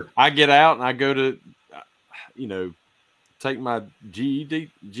homework. I get out and I go to, take my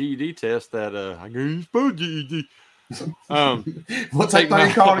GED test that I can spell GED. What's that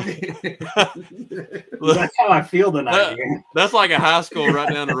thing called again? That's how I feel tonight. That's like a high school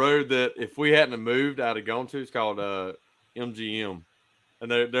right down the road that if we hadn't moved, I'd have gone to. It's called MGM, and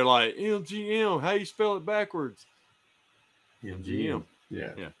they're like MGM. How you spell it backwards? MGM.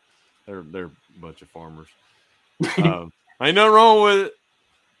 Yeah. They're a bunch of farmers. Ain't nothing wrong with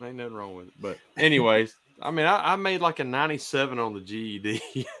it. But anyways, I mean, I made like a 97 on the GED.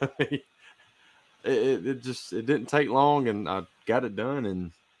 I mean, it didn't take long, and I got it done,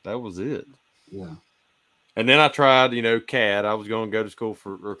 and that was it. Yeah. And then I tried, CAD. I was going to go to school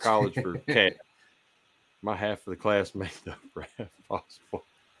or college for CAD. My half of the class made the half possible.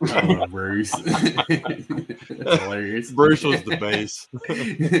 Oh, Bruce. That's hilarious. Bruce was the base.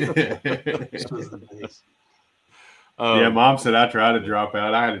 Yeah, Mom said I tried to drop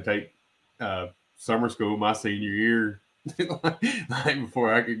out. I had to take summer school my senior year. Like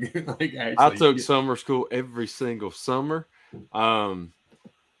before I could get actually. I took summer school every single summer. And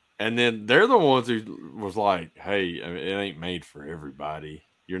then they're the ones who was like, hey, I mean, it ain't made for everybody.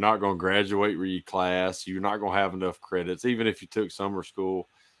 You're not going to graduate with your class. You're not going to have enough credits. Even if you took summer school,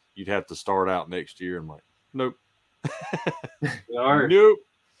 you'd have to start out next year. I'm like, nope. Nope.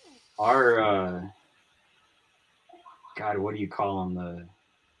 Our God, what do you call him? The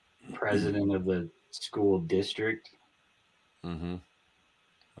president of the school district. Mm-hmm.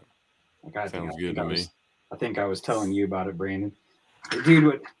 Sounds good to me. I think I was telling you about it, Brandon.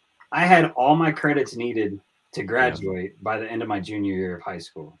 Dude, I had all my credits needed to graduate by the end of my junior year of high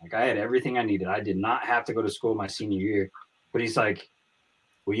school. Like I had everything I needed. I did not have to go to school my senior year. But he's like,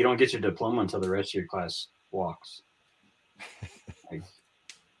 well, you don't get your diploma until the rest of your class walks. Like,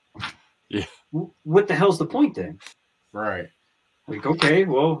 yeah. What the hell's the point then? Right. Like, okay,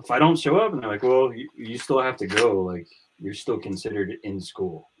 well, if I don't show up, and they're like, well, you still have to go. Like, you're still considered in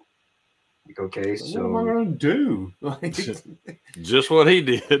school. Like, okay, so what am I going to do? Like, just what he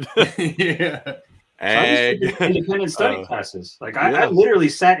did. Yeah. Ag. Independent study classes. Like, I literally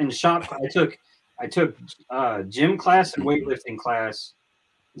sat in shop. I took gym class and weightlifting class,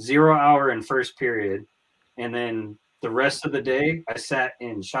 0 hour in first period, and then the rest of the day I sat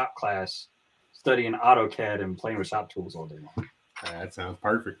in shop class studying AutoCAD and playing with shop tools all day long. That sounds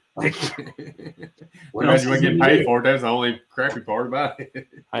perfect. Like, what else you want to get paid for it? That's the only crappy part about it.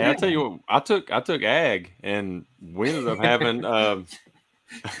 Hey, I tell you what, I took ag, and we ended up having.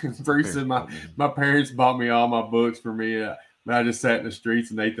 Bruce said my parents bought me all my books for me, but I just sat in the streets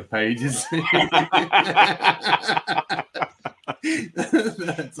and ate the pages.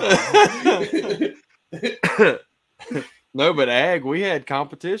 That's awesome. No, but ag, we had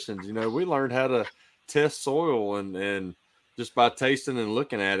competitions. We learned how to test soil and just by tasting and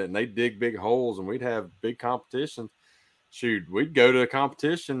looking at it, and they dig big holes, and we'd have big competitions. Shoot, we'd go to a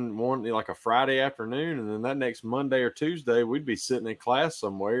competition one like a Friday afternoon, and then that next Monday or Tuesday, we'd be sitting in class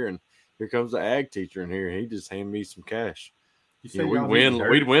somewhere, and here comes the ag teacher in here, and he just handed me some cash.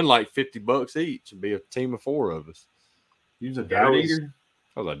 We'd win like $50 each. It'd be a team of 4 of us. You was a dirt eater?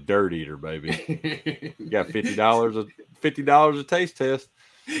 I was a dirt eater, baby. You got $50 a taste test.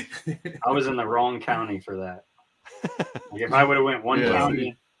 I was in the wrong county for that. Like if I would have went one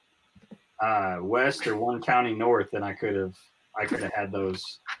county west or one county north, then I could have had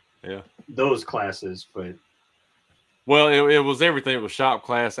those classes. But it was everything. It was shop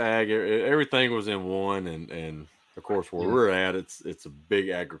class ag. Everything was in one, and of course where we're at, it's a big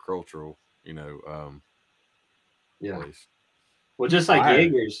agricultural, place. Well, just like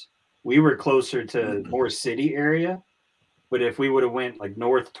Jaegers, we were closer to more city area. But if we would have went like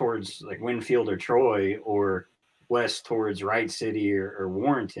north towards like Winfield or Troy, or west towards Wright City or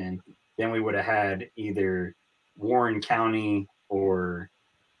Warrenton, then we would have had either Warren County or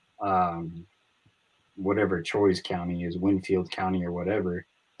whatever Troy's county is, Winfield County or whatever.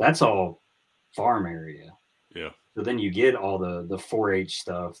 That's all farm area. Yeah. So then you get all the 4-H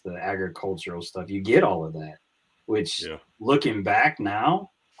stuff, the agricultural stuff. You get all of that. which Yeah. looking back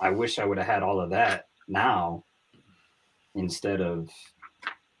now, I wish I would have had all of that now instead of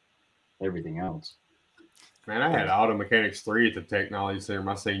everything else. Man, I had Auto Mechanics 3 at the Technology Center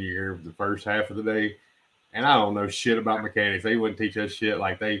my senior year, the first half of the day. And I don't know shit about mechanics. They wouldn't teach us shit.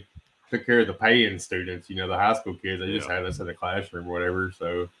 Like, they took care of the paying students, the high school kids. They just had us in the classroom or whatever.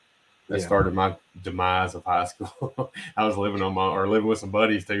 So that started my demise of high school. I was living with some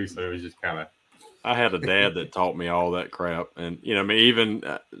buddies too. So it was just kind of. I had a dad that taught me all that crap. And, even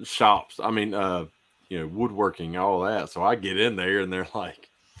shops, woodworking, all that. So I get in there and they're like,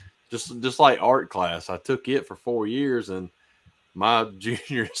 just like art class. I took it for 4 years, and my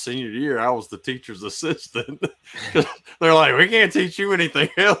senior year, I was the teacher's assistant. They're like, we can't teach you anything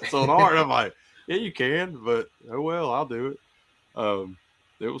else on art. I'm like, yeah, you can, but oh well, I'll do it.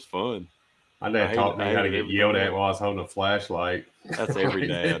 It was fun. My dad taught me how to get yelled at while I was holding a flashlight. That's every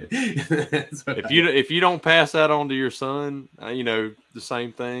dad. If you don't pass that on to your son, the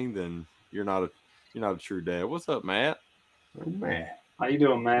same thing, then you're not a true dad. What's up, Matt? Oh, man. How you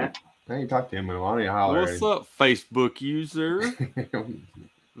doing, Matt? I ain't talked to him in a while. I need to holler. What's up, Facebook user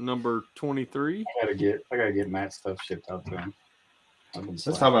number 23? I gotta get Matt's stuff shipped out to him. We was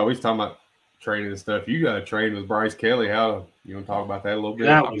talking about training and stuff. You got to train with Bryce Kelly. How you want to talk about that a little bit?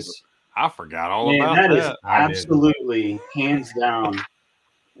 I forgot all about that. That is absolutely hands down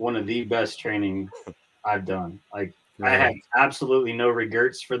one of the best training I've done. Like, I have absolutely no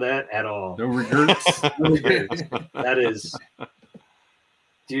regrets for that at all. No regrets. No regrets. That is,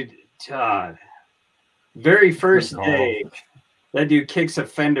 dude. God, very first day, that dude kicks a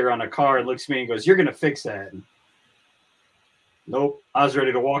fender on a car and looks at me and goes, "You're gonna fix that." Nope. I was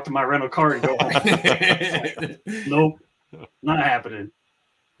ready to walk to my rental car and go home. Nope, not happening.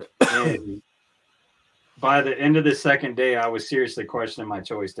 And by the end of the second day, I was seriously questioning my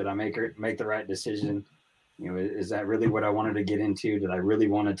choice. Did I make the right decision? Is that really what I wanted to get into? Did I really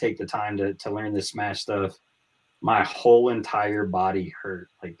want to take the time to learn this Smash stuff? My whole entire body hurt.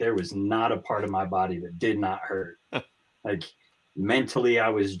 Like, there was not a part of my body that did not hurt. Like, mentally, I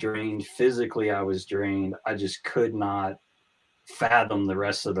was drained. Physically, I was drained. I just could not fathom the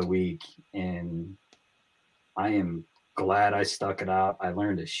rest of the week. And I am glad I stuck it out. I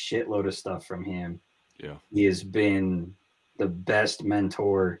learned a shitload of stuff from him. Yeah. He has been the best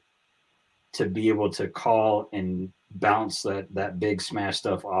mentor to be able to call and bounce that big Smash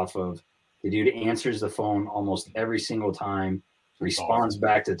stuff off of. The dude answers the phone almost every single time, responds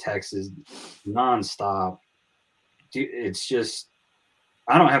back to texts nonstop. Dude, it's just,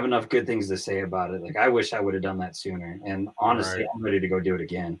 I don't have enough good things to say about it. Like, I wish I would have done that sooner. And honestly, I'm ready to go do it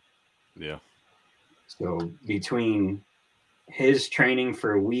again. Yeah. So between his training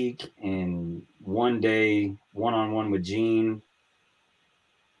for a week and one day one-on-one with Gene,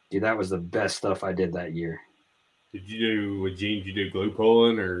 dude, that was the best stuff I did that year. Did you do with Gene? Did you do glue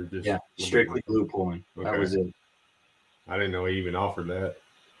pulling or just strictly glue pulling? Okay. That was it. I didn't know he even offered that.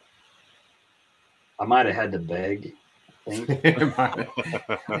 I might have had to beg. I think.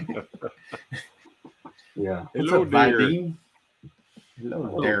 Yeah. Hello, Dean.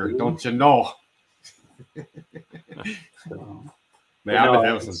 Hello there. Don't you know? Man, I've been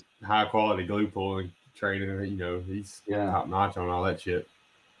having some high quality glue pulling training. He's top notch on all that shit.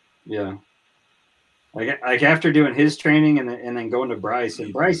 Yeah. Like after doing his training and then going to Bryce,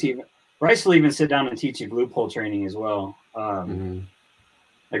 and Bryce will even sit down and teach you glue pull training as well.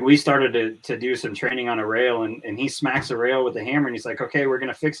 Like, we started to do some training on a rail, and he smacks a rail with a hammer, and he's like, "Okay, we're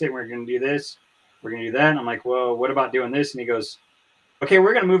gonna fix it. We're gonna do this. We're gonna do that." And I'm like, "Well, what about doing this?" And he goes, "Okay,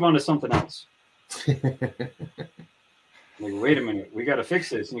 we're gonna move on to something else." I'm like, wait a minute, we got to fix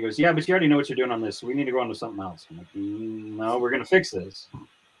this. And he goes, "Yeah, but you already know what you're doing on this, so we need to go on to something else." I'm like, "No, we're gonna fix this."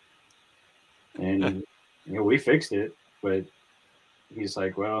 And we fixed it, but he's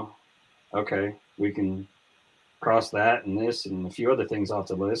like, "Well, okay, we can cross that and this and a few other things off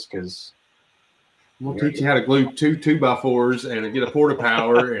the list, because we'll teach you how to glue 2 2x4s and get a porta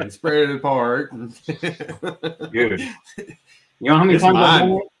power and spread it apart." Dude, you know how many times I've done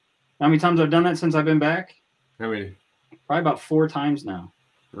that? How many times I've done that since I've been back? How many? Probably about 4 times now.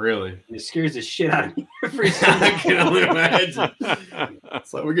 Really? And it scares the shit out of me every time. I can only imagine.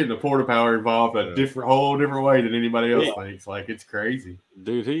 It's like we're getting the porta power involved a whole different way than anybody else thinks. Like, it's crazy.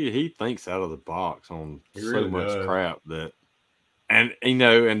 Dude, he thinks out of the box on so much crap that,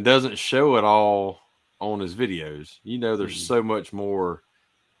 and doesn't show it all on his videos. There's so much more.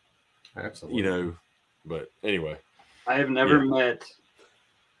 Absolutely. But anyway, I have never met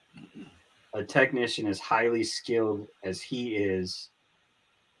a technician as highly skilled as he is,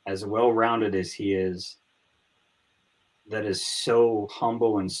 as well-rounded as he is, that is so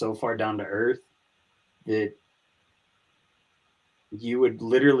humble and so far down to earth that you would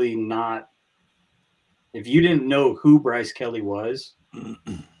literally not, if you didn't know who Bryce Kelly was,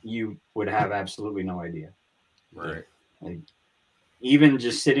 you would have absolutely no idea. Right. Like, even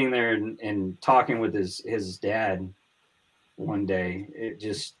just sitting there and talking with his dad one day, it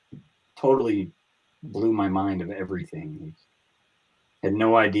just totally blew my mind of everything. Like, had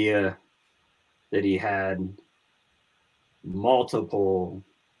no idea that he had multiple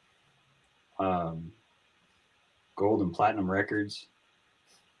gold and platinum records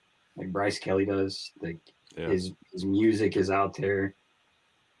like Bryce Kelly does. Like his music is out there,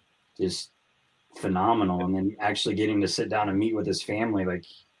 just phenomenal. And then actually getting to sit down and meet with his family. Like,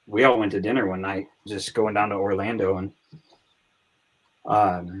 we all went to dinner one night, just going down to Orlando, and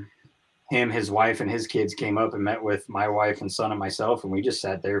him, his wife, and his kids came up and met with my wife and son and myself, and we just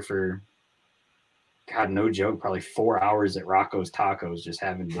sat there for, God, no joke, probably 4 hours at Rocco's Tacos, just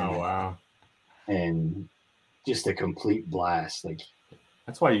having dinner. Oh wow! And just a complete blast. Like,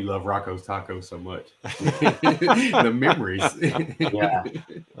 that's why you love Rocco's Tacos so much. The memories. Yeah.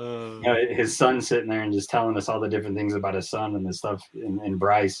 His son sitting there and just telling us all the different things about his son and the stuff in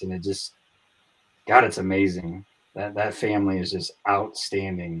Bryce, and it just, God, it's amazing. That family is just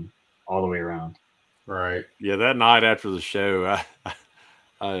outstanding all the way around. Right. Yeah, that night after the show,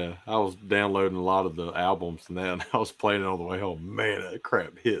 I was downloading a lot of the albums and that, and I was playing it on the way home. Man, that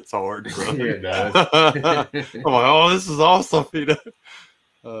crap hits hard, bro. Yeah, it does. I'm like, oh, this is awesome, Yeah,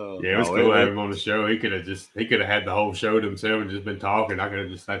 it was cool having him on the show. He could have had the whole show to himself and just been talking. I could have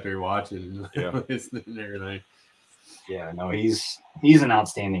just sat there watching and listening and everything. Yeah, no, he's an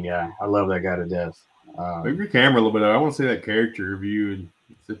outstanding guy. I love that guy to death. Move your camera a little bit. I want to see that character of you and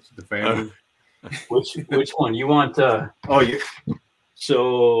the family. Which one you want?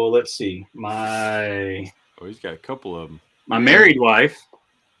 So let's see. He's got a couple of them. My married wife.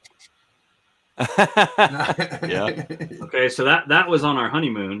 Yeah. Okay, so that was on our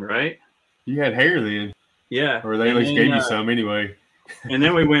honeymoon, right? You had hair then. Yeah. Or they at least gave you some anyway. And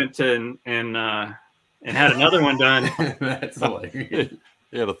then we went and had another one done. That's hilarious.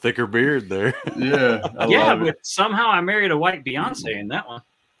 You had a thicker beard there. Yeah. But somehow I married a white Beyonce in that one.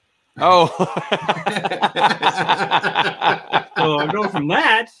 Oh. So I go from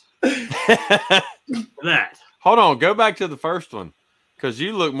that to that. Hold on, go back to the first one, because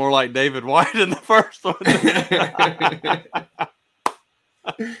you look more like David White in the first one.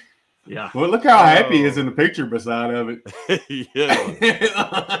 Yeah. Well, look how happy he is in the picture beside of it. Yeah.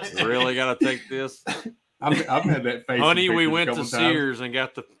 Really got to take this. I've had that face. Honey, we went to Sears and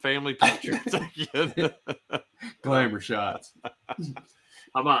got the family picture taken. Glamour shots.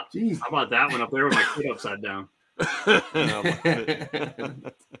 How about that one up there with my kid upside down?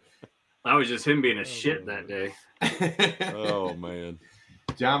 That was just him being a shit that day. Oh, man.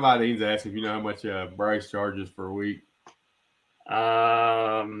 John Vidine's asked if you know how much Bryce charges for a week.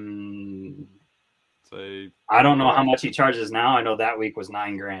 I don't know how much he charges now. I know that week was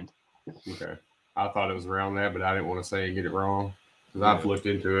 $9,000. Okay. I thought it was around that, but I didn't want to say and get it wrong because I've looked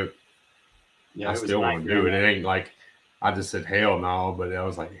into it. Yeah, I still want to do it. It ain't like I just said hell no, but I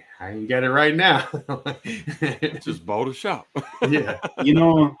was like, I ain't get it right now. Just bought a shop. Yeah. You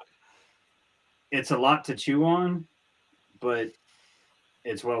know, it's a lot to chew on, but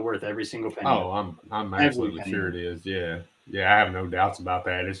it's well worth every single penny. Oh, I'm absolutely sure it is. Yeah. Yeah, I have no doubts about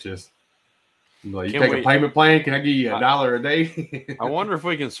that. It's just like, you take a payment plan. Can I give you $1 a day? I wonder if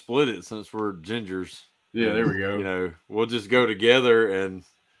we can split it since we're gingers. Yeah, there we go. You know, we'll just go together and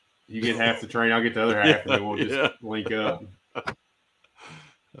you get half the train, I'll get the other half, and then we'll just link up.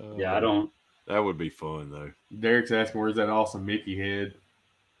 Yeah, I don't. That would be fun though. Derek's asking, "Where's that awesome Mickey head?"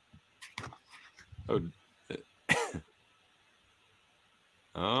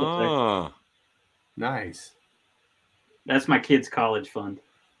 Oh, nice. That's my kids' college fund.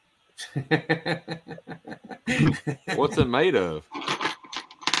 What's it made of?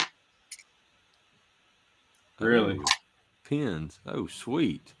 Really? Pins. Oh,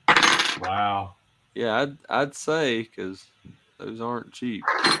 sweet. Wow. Yeah, I'd say because those aren't cheap.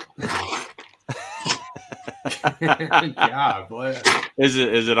 God bless. Is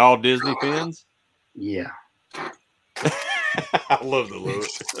it all Disney pins? Yeah. I love the look.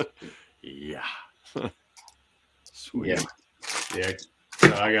 Yeah. Sweet. Yeah. Yeah.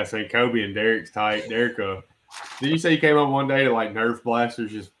 I gotta say, Kobe and Derek's tight. Derek, did you say you came up one day to like Nerf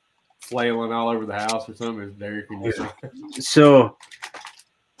blasters just flailing all over the house or something? Is Derek and you? So,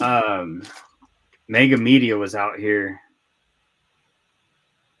 Mega Media was out here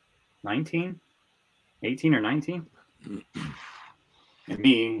 18 or 19. And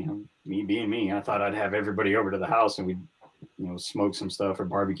me being me, I thought I'd have everybody over to the house and we'd, smoke some stuff or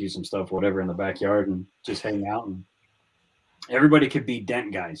barbecue some stuff, whatever, in the backyard and just hang out. everybody could be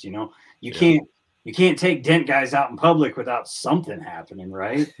dent guys. You Yeah. can't take dent guys out in public without something happening,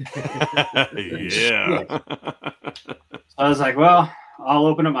 right? Yeah. So I was like, well, I'll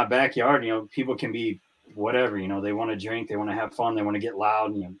open up my backyard. People can be whatever. They want to drink, they want to have fun, they want to get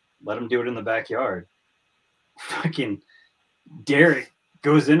loud. Let them do it in the backyard. Fucking Derek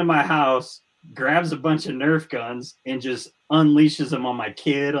goes into my house, grabs a bunch of Nerf guns, and just unleashes them on my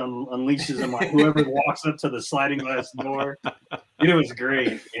kid, unleashes them on whoever walks up to the sliding glass door. It was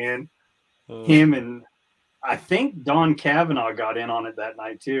great, and him and I think Don Cavanaugh got in on it that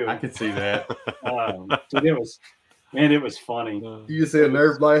night too. I could see that. Dude, it was funny. You just said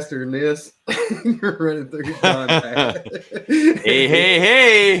Nerf blaster and this. You're running through your contact.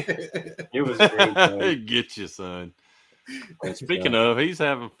 Hey. It was great. Get you, son. Speaking of, he's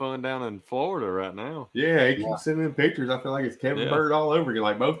having fun down in Florida right now. Yeah, he keeps sending in pictures. I feel like it's Kevin Bird all over again.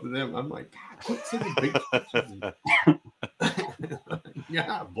 Like both of them. I'm like, God, quit sending pictures.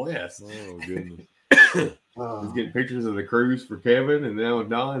 God bless. Oh, goodness. He's getting pictures of the cruise for Kevin, and now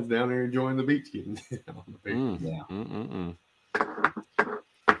Don's down there enjoying the beach, getting on the pictures.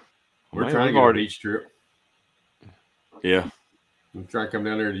 We're trying to get a beach trip. Yeah. I'm trying to come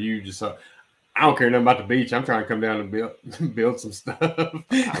down there to you. Just so I don't care nothing about the beach. I'm trying to come down and build some stuff.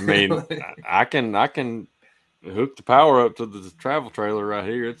 I mean, I can hook the power up to the travel trailer right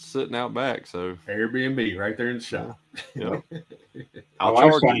here. It's sitting out back, so Airbnb right there in the shop. Yeah. My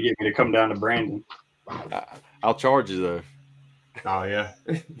wife's trying to get me to come down to Brandon. I'll charge you though. Oh yeah.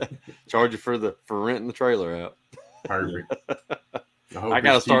 Charge you for renting the trailer out. Perfect. I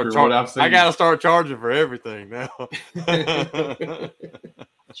gotta start charging for everything now.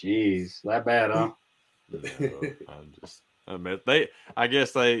 Jeez, that bad, huh? I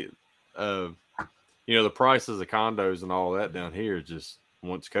guess the prices of condos and all that down here just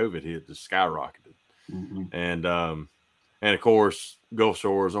once COVID hit just skyrocketed. Mm-hmm. And of course Gulf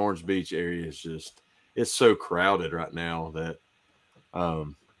Shores, Orange Beach area is just, it's so crowded right now that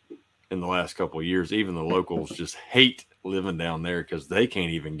in the last couple of years, even the locals just hate living down there because they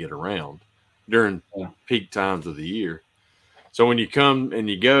can't even get around during peak times of the year. So when you come and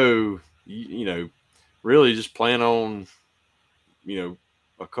you go, really just plan on, a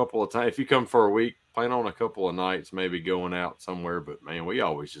couple of times. If you come for a week, plan on a couple of nights, maybe going out somewhere. But man, we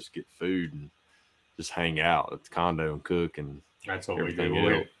always just get food and just hang out at the condo and cook. And that's what we do.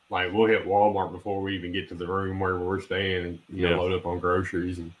 We'll hit Walmart before we even get to the room where we're staying and load up on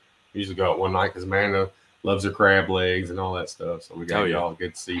groceries. And we usually go out one night because Amanda loves her crab legs and all that stuff. So we got all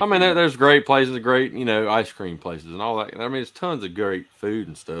good seafood. I mean, there's great places, great, ice cream places and all that. I mean, it's tons of great food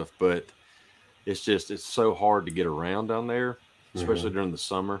and stuff, but it's so hard to get around down there, especially during the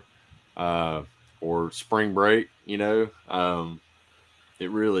summer or spring break, it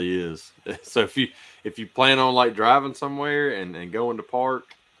really is. So if you plan on like driving somewhere and going to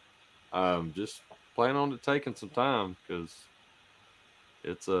park, just plan on it taking some time because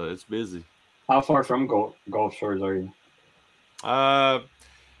it's busy. How far from Gulf Shores are you?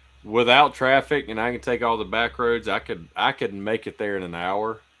 Without traffic, and I can take all the back roads, I could make it there in an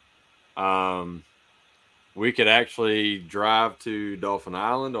hour. We could actually drive to Dolphin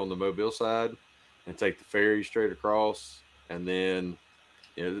Island on the Mobile side and take the ferry straight across, and then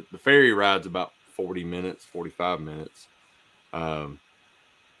the ferry ride's about 40 minutes, 45 minutes.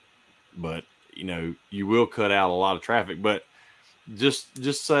 But you will cut out a lot of traffic. But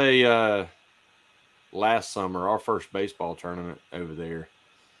just say last summer, our first baseball tournament over there,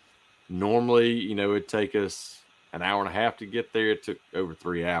 normally, it'd take us an hour and a half to get there. It took over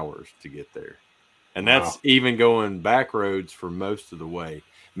 3 hours to get there. And that's even going back roads for most of the way.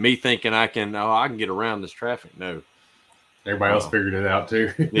 Me thinking I can get around this traffic. No. Everybody else figured it out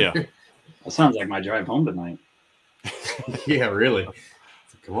too. Yeah. That sounds like my drive home tonight. Yeah, really.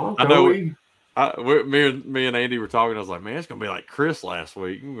 Come on, Koby. Me and Andy were talking. I was like, man, it's gonna be like Chris last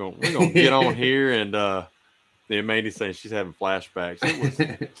week. We're gonna get on here, and then Mandy's saying she's having flashbacks. It was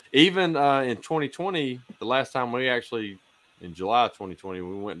even in 2020, the last time we actually in July 2020,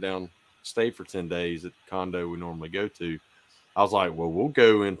 we went down, stayed for 10 days at the condo we normally go to. I was like, well, we'll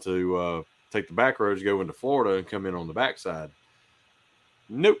go into take the back roads, go into Florida, and come in on the backside.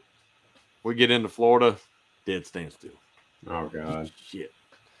 Nope. We get into Florida, dead standstill. Oh God. Shit.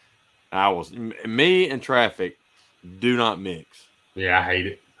 Me and traffic do not mix. Yeah, I hate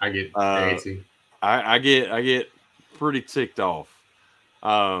it. I get fancy. I get pretty ticked off.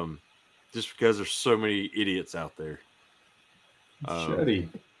 Just because there's so many idiots out there. Shuddy.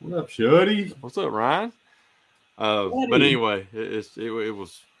 What up, Shuddy? What's up, Ryan? But anyway, it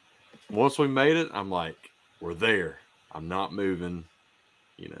was once we made it, I'm like, we're there. I'm not moving,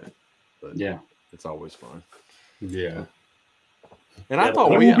 But yeah, it's always fun. Yeah. And Yeah, I thought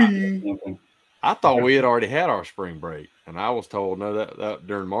Kobe. we had already had our spring break, and I was told no that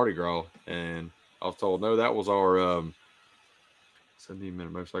during Mardi Gras, and I was told no that was our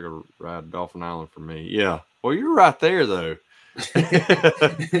 70-minute motorcycle ride to Dolphin Island for me. Yeah, well you're right there though.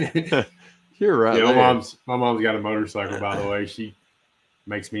 You're right. Yeah, there. my mom's got a motorcycle. By the way, she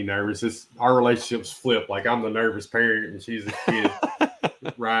makes me nervous. Our relationships flip. Like I'm the nervous parent, and she's a kid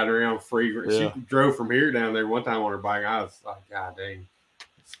riding around free. Yeah. She drove from here down there one time on her bike. I was like, God dang.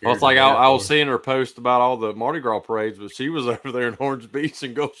 Well, it's like I was seeing her post about all the Mardi Gras parades, but she was over there in Orange Beach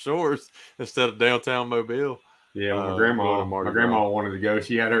and Gulf Shores instead of downtown Mobile. Yeah, well, my grandma wanted to go.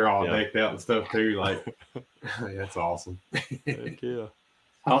 She had her all decked out and stuff too. Like, that's awesome. Heck yeah.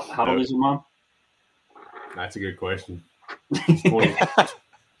 How old is your mom? That's a good question.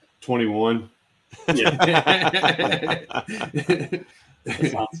 21. Yeah. that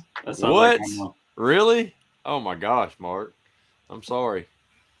sounds what? Like my mom. Really? Oh my gosh, Mark. I'm sorry.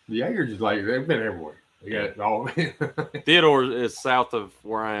 The Jaegers, like, they've been everywhere. They got it all. Theodore is south of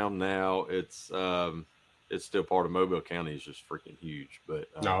where I am now. It's still part of Mobile County. It's just freaking huge. But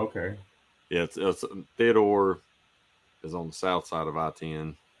okay. Yeah, it's Theodore is on the south side of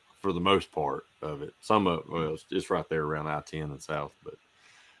I-10 for the most part of it. Some of it's right there around I-10 and south. But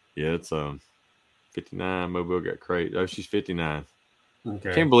yeah, it's 59. Mobile got crazy. Oh, she's 59.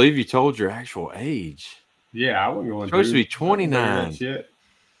 Okay. Can't believe you told your actual age. Yeah, I wasn't going supposed to be 29. Shit.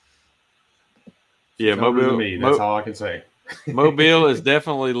 Yeah, Mobile. Me. That's all I can say. Mobile is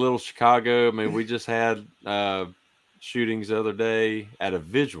definitely little Chicago. I mean, we just had shootings the other day at a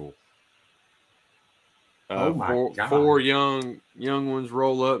vigil. Oh my God. 4 young ones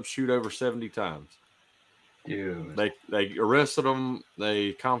roll up, shoot over 70 times. Dude, they arrested them.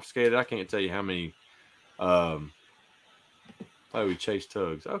 They confiscated. I can't tell you how many. We chased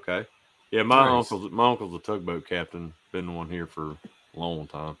tugs. Okay, yeah, my uncle's a tugboat captain. Been the one here for a long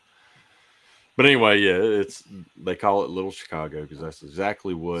time. But anyway, yeah, they call it Little Chicago because that's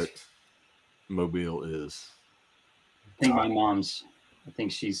exactly what Mobile is. I think my mom's. I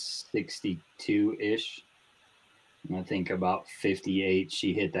think she's 62-ish. And I think about 58,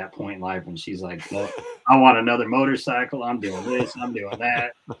 she hit that point in life and she's like, well, I want another motorcycle. I'm doing this. I'm doing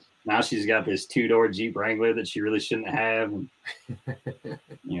that. Now she's got this 2-door Jeep Wrangler that she really shouldn't have. And,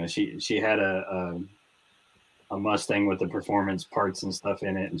 she had a Mustang with the performance parts and stuff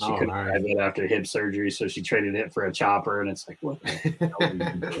in it. And she couldn't drive it after hip surgery. So she traded it for a chopper. And it's like, what the hell are you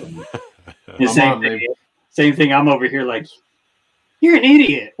doing? Same thing. I'm over here like, you're an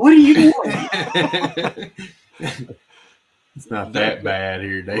idiot. What are you doing? It's not that bad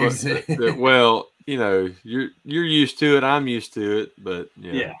here, Dave. Well, you're used to it. I'm used to it, but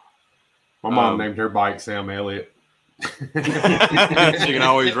yeah. My mom named her bike Sam Elliott. She can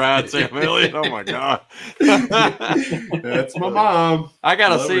always ride Sam Elliott. Oh my God, that's my mom. I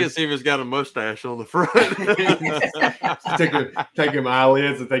gotta see if it's got a mustache on the front. take him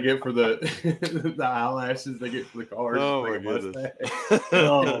eyelids that they get for the eyelashes they get for the cars. Oh my goodness.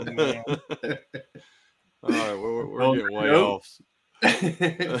 Oh man. All right, we're getting way off.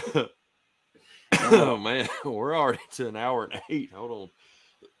 Oh man, we're already to an hour and 8. Hold on.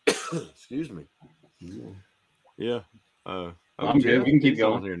 Excuse me. Yeah. I'm good. We can keep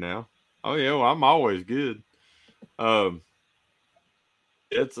going here now. Oh yeah, well, I'm always good.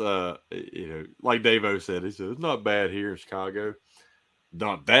 It's like Dave-O said, he said it's not bad here in Chicago.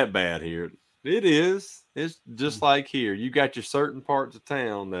 Not that bad here. It is. It's just like here. You got your certain parts of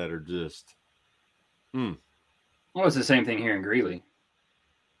town that are just Well, it's the same thing here in Greeley.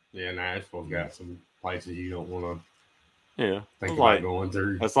 Yeah, Nashville's got some places you don't want to think about going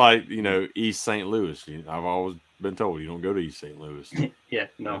through. That's like, East St. Louis. I've always been told you don't go to East St. Louis. Yeah,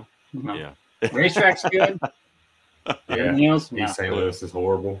 no. Yeah. Racetrack's good. Everything else, East St. Louis is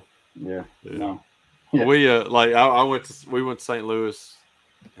horrible. Yeah. No. Yeah. We went to St. Louis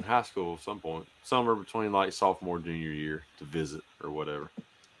in high school at some point, somewhere between like sophomore, junior year to visit or whatever.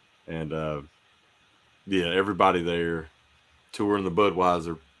 And everybody there touring the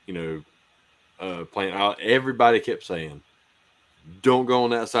Budweiser, playing. Everybody kept saying, "Don't go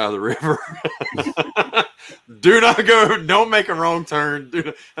on that side of the river. Do not go. Don't make a wrong turn."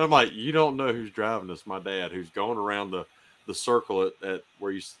 And I'm like, "You don't know who's driving this." My dad, who's going around the circle at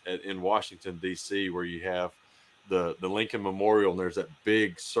where in Washington D.C., where you have the Lincoln Memorial, and there's that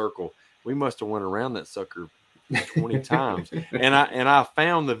big circle. We must have went around that sucker 20 times. And I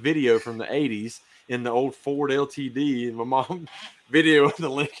found the video from the 80s in the old Ford LTD, and my mom videoing the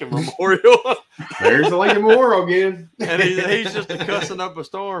Lincoln Memorial. There's the Lincoln Memorial again. And he's just cussing up a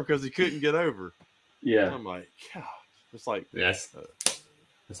storm because he couldn't get over. Yeah. And I'm like, God. It's like, yes.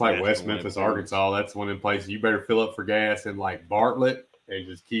 It's like National West Memphis, Lampoons. Arkansas. That's one of the places you better fill up for gas in like Bartlett and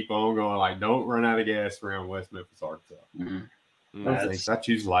just keep on going. Like, don't run out of gas around West Memphis, Arkansas. Mm-hmm. Those things, I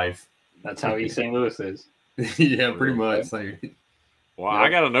choose life. That's how East St. Louis is. Yeah, pretty much. Same. Well, I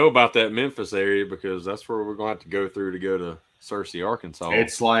got to know about that Memphis area because that's where we're going to have to go through to go to Searcy, Arkansas.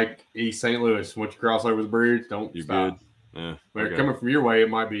 It's like East St. Louis. Once you cross over the bridge, don't You stop. good? Yeah. But coming from your way, it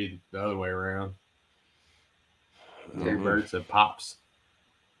might be the other way around. Bird said Pops.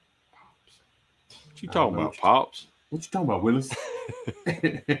 What you talking about, Pops? What you talking about, Willis? What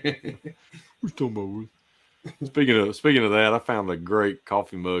you talking about, Willis? Speaking of that, I found a great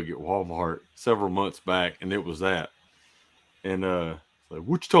coffee mug at Walmart several months back, and it was that. And like,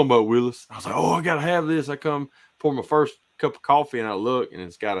 what you talking about, Willis? I was like, oh, I gotta have this. I come pour my first cup of coffee, and I look, and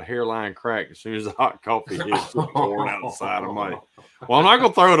it's got a hairline crack. As soon as the hot coffee hits, it's pouring out the side. I'm like, well, I'm not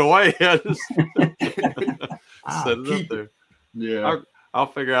gonna throw it away. I just set it up there. Yeah, I'll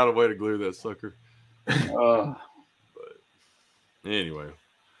figure out a way to glue that sucker. But Anyway,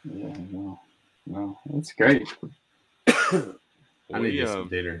 yeah, no, that's great. I need to get some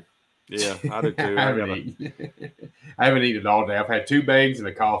dinner. Yeah, I do too. I haven't eaten all day. I've had 2 bags and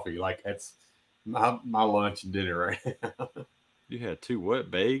a coffee. Like, that's my lunch and dinner right now. You had 2 what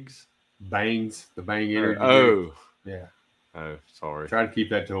bags? Bangs, the Bang energy. Oh, yeah. Oh, sorry. Try to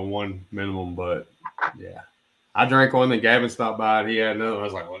keep that to a 1 minimum, but yeah. I drank one, then Gavin stopped by and he had another. I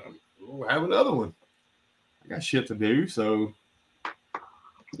was like, well, we'll have another one. I got shit to do, so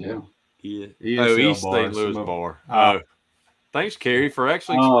Yeah. East St. Louis bar. Thanks, Carrie, for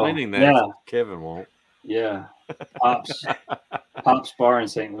actually explaining that. Yeah. Kevin won't. Yeah. Pops Bar in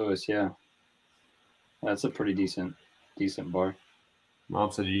St. Louis. Yeah. That's a pretty decent bar.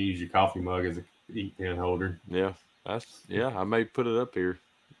 Mom said you use your coffee mug as a eat pen holder. Yeah. I may put it up here.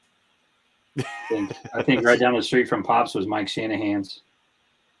 I think right down the street from Pops was Mike Shanahan's.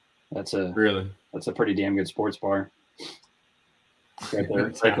 That's a pretty damn good sports bar. Right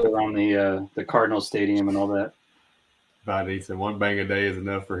there on the Cardinal Stadium and all that. He said 1 bang a day is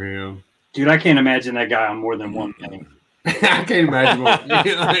enough for him. Dude, I can't imagine that guy on more than 1 bang. I can't imagine one.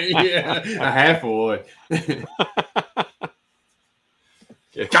 Yeah, a half of one.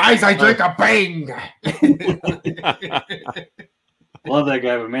 Guys, I drink a bang. Love that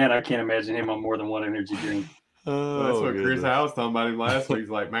guy, but man, I can't imagine him on more than 1 energy drink. Well, that's what Chris Howe was talking about him last week. He's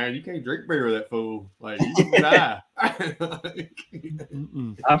like, man, you can't drink beer with that fool. Like, you can die.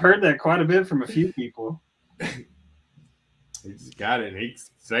 I've heard that quite a bit from a few people. He just got it. And he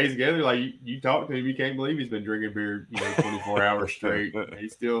stays together. Like, you talk to him, you can't believe he's been drinking beer, 24 hours straight.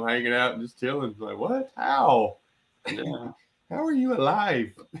 He's still hanging out and just chilling. Like, what? How? Yeah. How are you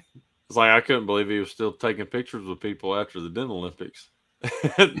alive? It's like I couldn't believe he was still taking pictures with people after the Dental Olympics.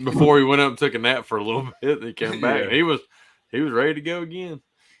 Before he went up and took a nap for a little bit, and he came back. Yeah. He was ready to go again.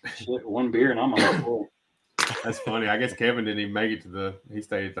 Shit, 1 beer and I'm on the floor. That's funny. I guess Kevin didn't even make it he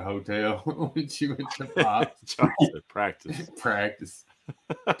stayed at the hotel when she went to Pops. Practice. Practice.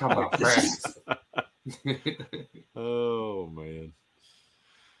 Talk about practice. Oh, man.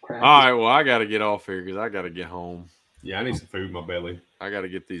 Practice. All right, well, I got to get off here because I got to get home. Yeah, I need some food in my belly. I got to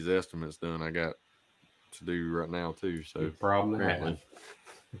get these estimates done. I got to do right now, too. So Good problem to have.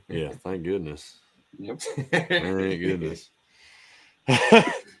 Yeah, thank goodness. Yep. Thank goodness.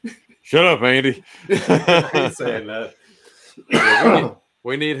 Shut up, Andy. I ain't saying that.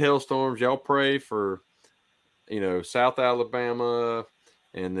 We need hailstorms. Y'all pray for, South Alabama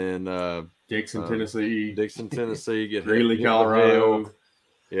and then Dixon, Tennessee. Get Greeley, Colorado.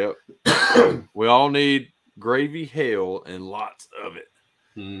 Yep. We all need gravy hail and lots of it.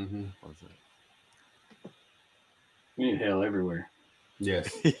 Mm-hmm. We need hail everywhere.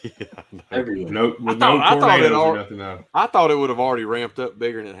 Yes. Everywhere. No tornadoes or nothing now. I thought it would have already ramped up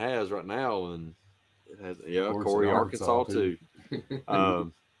bigger than it has right now, and it has. Yeah, Corey, Arkansas too.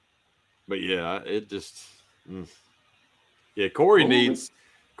 But yeah, it just. Yeah, Corey needs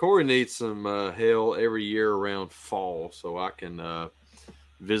some hail every year around fall, so I can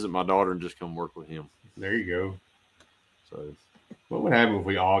visit my daughter and just come work with him. There you go. So. What would happen if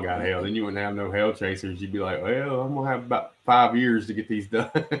we all got hail? Then you wouldn't have no hail chasers. You'd be like, well, I'm going to have about 5 years to get these done.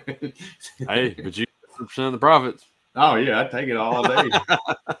 Hey, but you get 100% of the profits. Oh, yeah, I'd take it all day.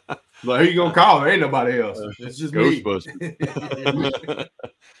 But who you going to call? There ain't nobody else. It's just Ghostbusters.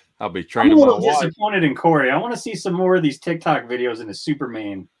 I'll be I'm training a my little wife. disappointed in Corey. I want to see some more of these TikTok videos in a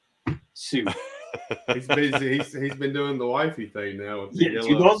Superman suit. He's busy. He's been doing the wifey thing now. With the Yeah,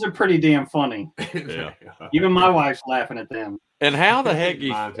 dude, those are pretty damn funny. Yeah. Even my wife's laughing at them. And how the heck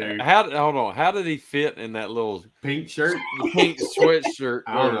Hold on? How did he fit in that little pink shirt, pink sweatshirt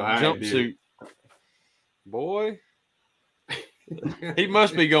I don't know or how he did jumpsuit? Boy, He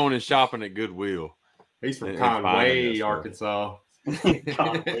must be going and shopping at Goodwill. He's from And Conway, finding Arkansas.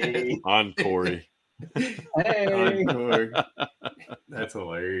 On Corey. Hey, Corey. That's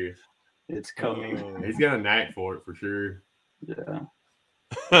hilarious. it's coming. He's got a knack for it for sure. Yeah.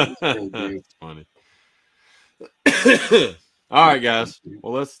 That's funny. All right, guys.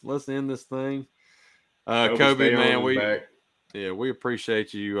 Well, let's end this thing. Kobe, man, we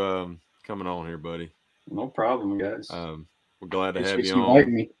appreciate you coming on here, buddy. No problem, guys. We're glad to have Appreciate you on.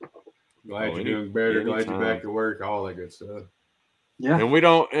 inviting me. Glad you're doing better. Glad anytime. you're back at work. All that good stuff. Yeah. And we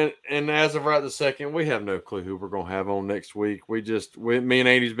don't, and as of right this second, we have no clue who we're gonna have on next week. Me and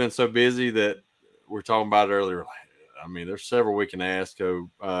Andy's been so busy that we're talking about it earlier. I mean, there's several we can ask. So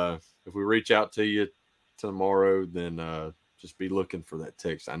if we reach out to you tomorrow, then just be looking for that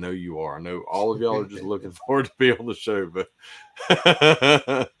text. I know you are. I know all of y'all are just looking forward to be on the show. But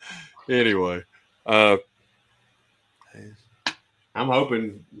anyway, I'm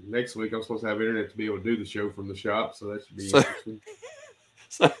hoping next week I'm supposed to have internet to be able to do the show from the shop, so that should be interesting.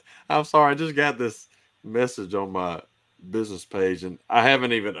 So I'm sorry, I just got this message on my business page and I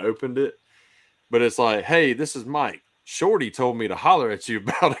haven't even opened it, but it's like, hey, this is Mike. Shorty told me to holler at you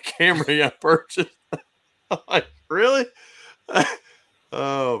about a Camry I purchased. I'm like, really?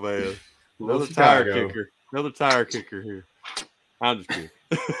 Oh man. Another tire kicker here. I'm just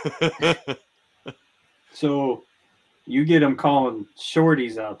kidding. So you get them calling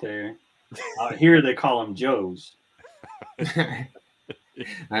shorties out there. Out here they call them Joes.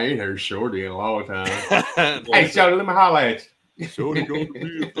 I ain't heard Shorty in a long time. Hey, Shorty, let me holler at you. Shorty gonna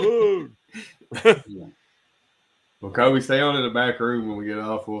be a food. Yeah. Well, Kobe, stay on in the back room when we get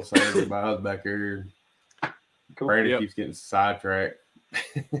off. We'll say everybody's back here. Cool. Brandon Yep. keeps getting sidetracked.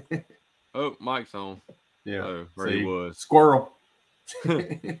 Oh, Mike's on. Yeah. Oh, where See? he was. Squirrel.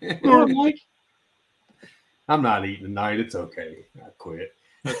 Oh, Mike. I'm not eating tonight. It's okay. I quit.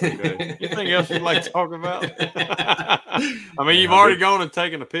 Okay. Anything else you'd like to talk about? I mean, you've already gone and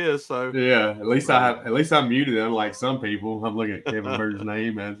taken a piss, so Yeah, at least I'm muted, unlike some people. I'm looking at Kevin Bird's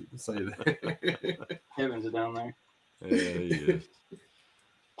name as you say that. Kevin's down there. yeah, he is.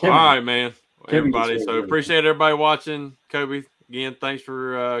 Kevin. All right, man. Well, Kevin everybody, gets so really appreciate everybody watching. Kobe, again, thanks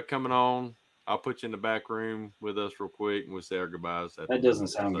for coming on. I'll put you in the back room with us real quick, and we'll say our goodbyes. That doesn't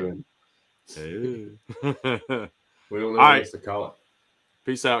sound good. good. We don't know All what right. else to call it.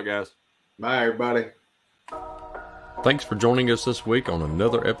 Peace out, guys. Bye, everybody. Thanks for joining us this week on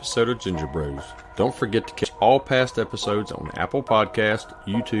another episode of Ginger Bros. Don't forget to catch all past episodes on Apple Podcast,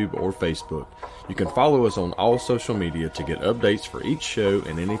 YouTube, or Facebook. You can follow us on all social media to get updates for each show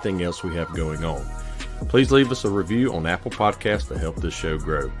and anything else we have going on. Please leave us a review on Apple Podcast to help this show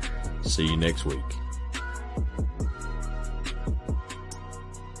grow. See you next week.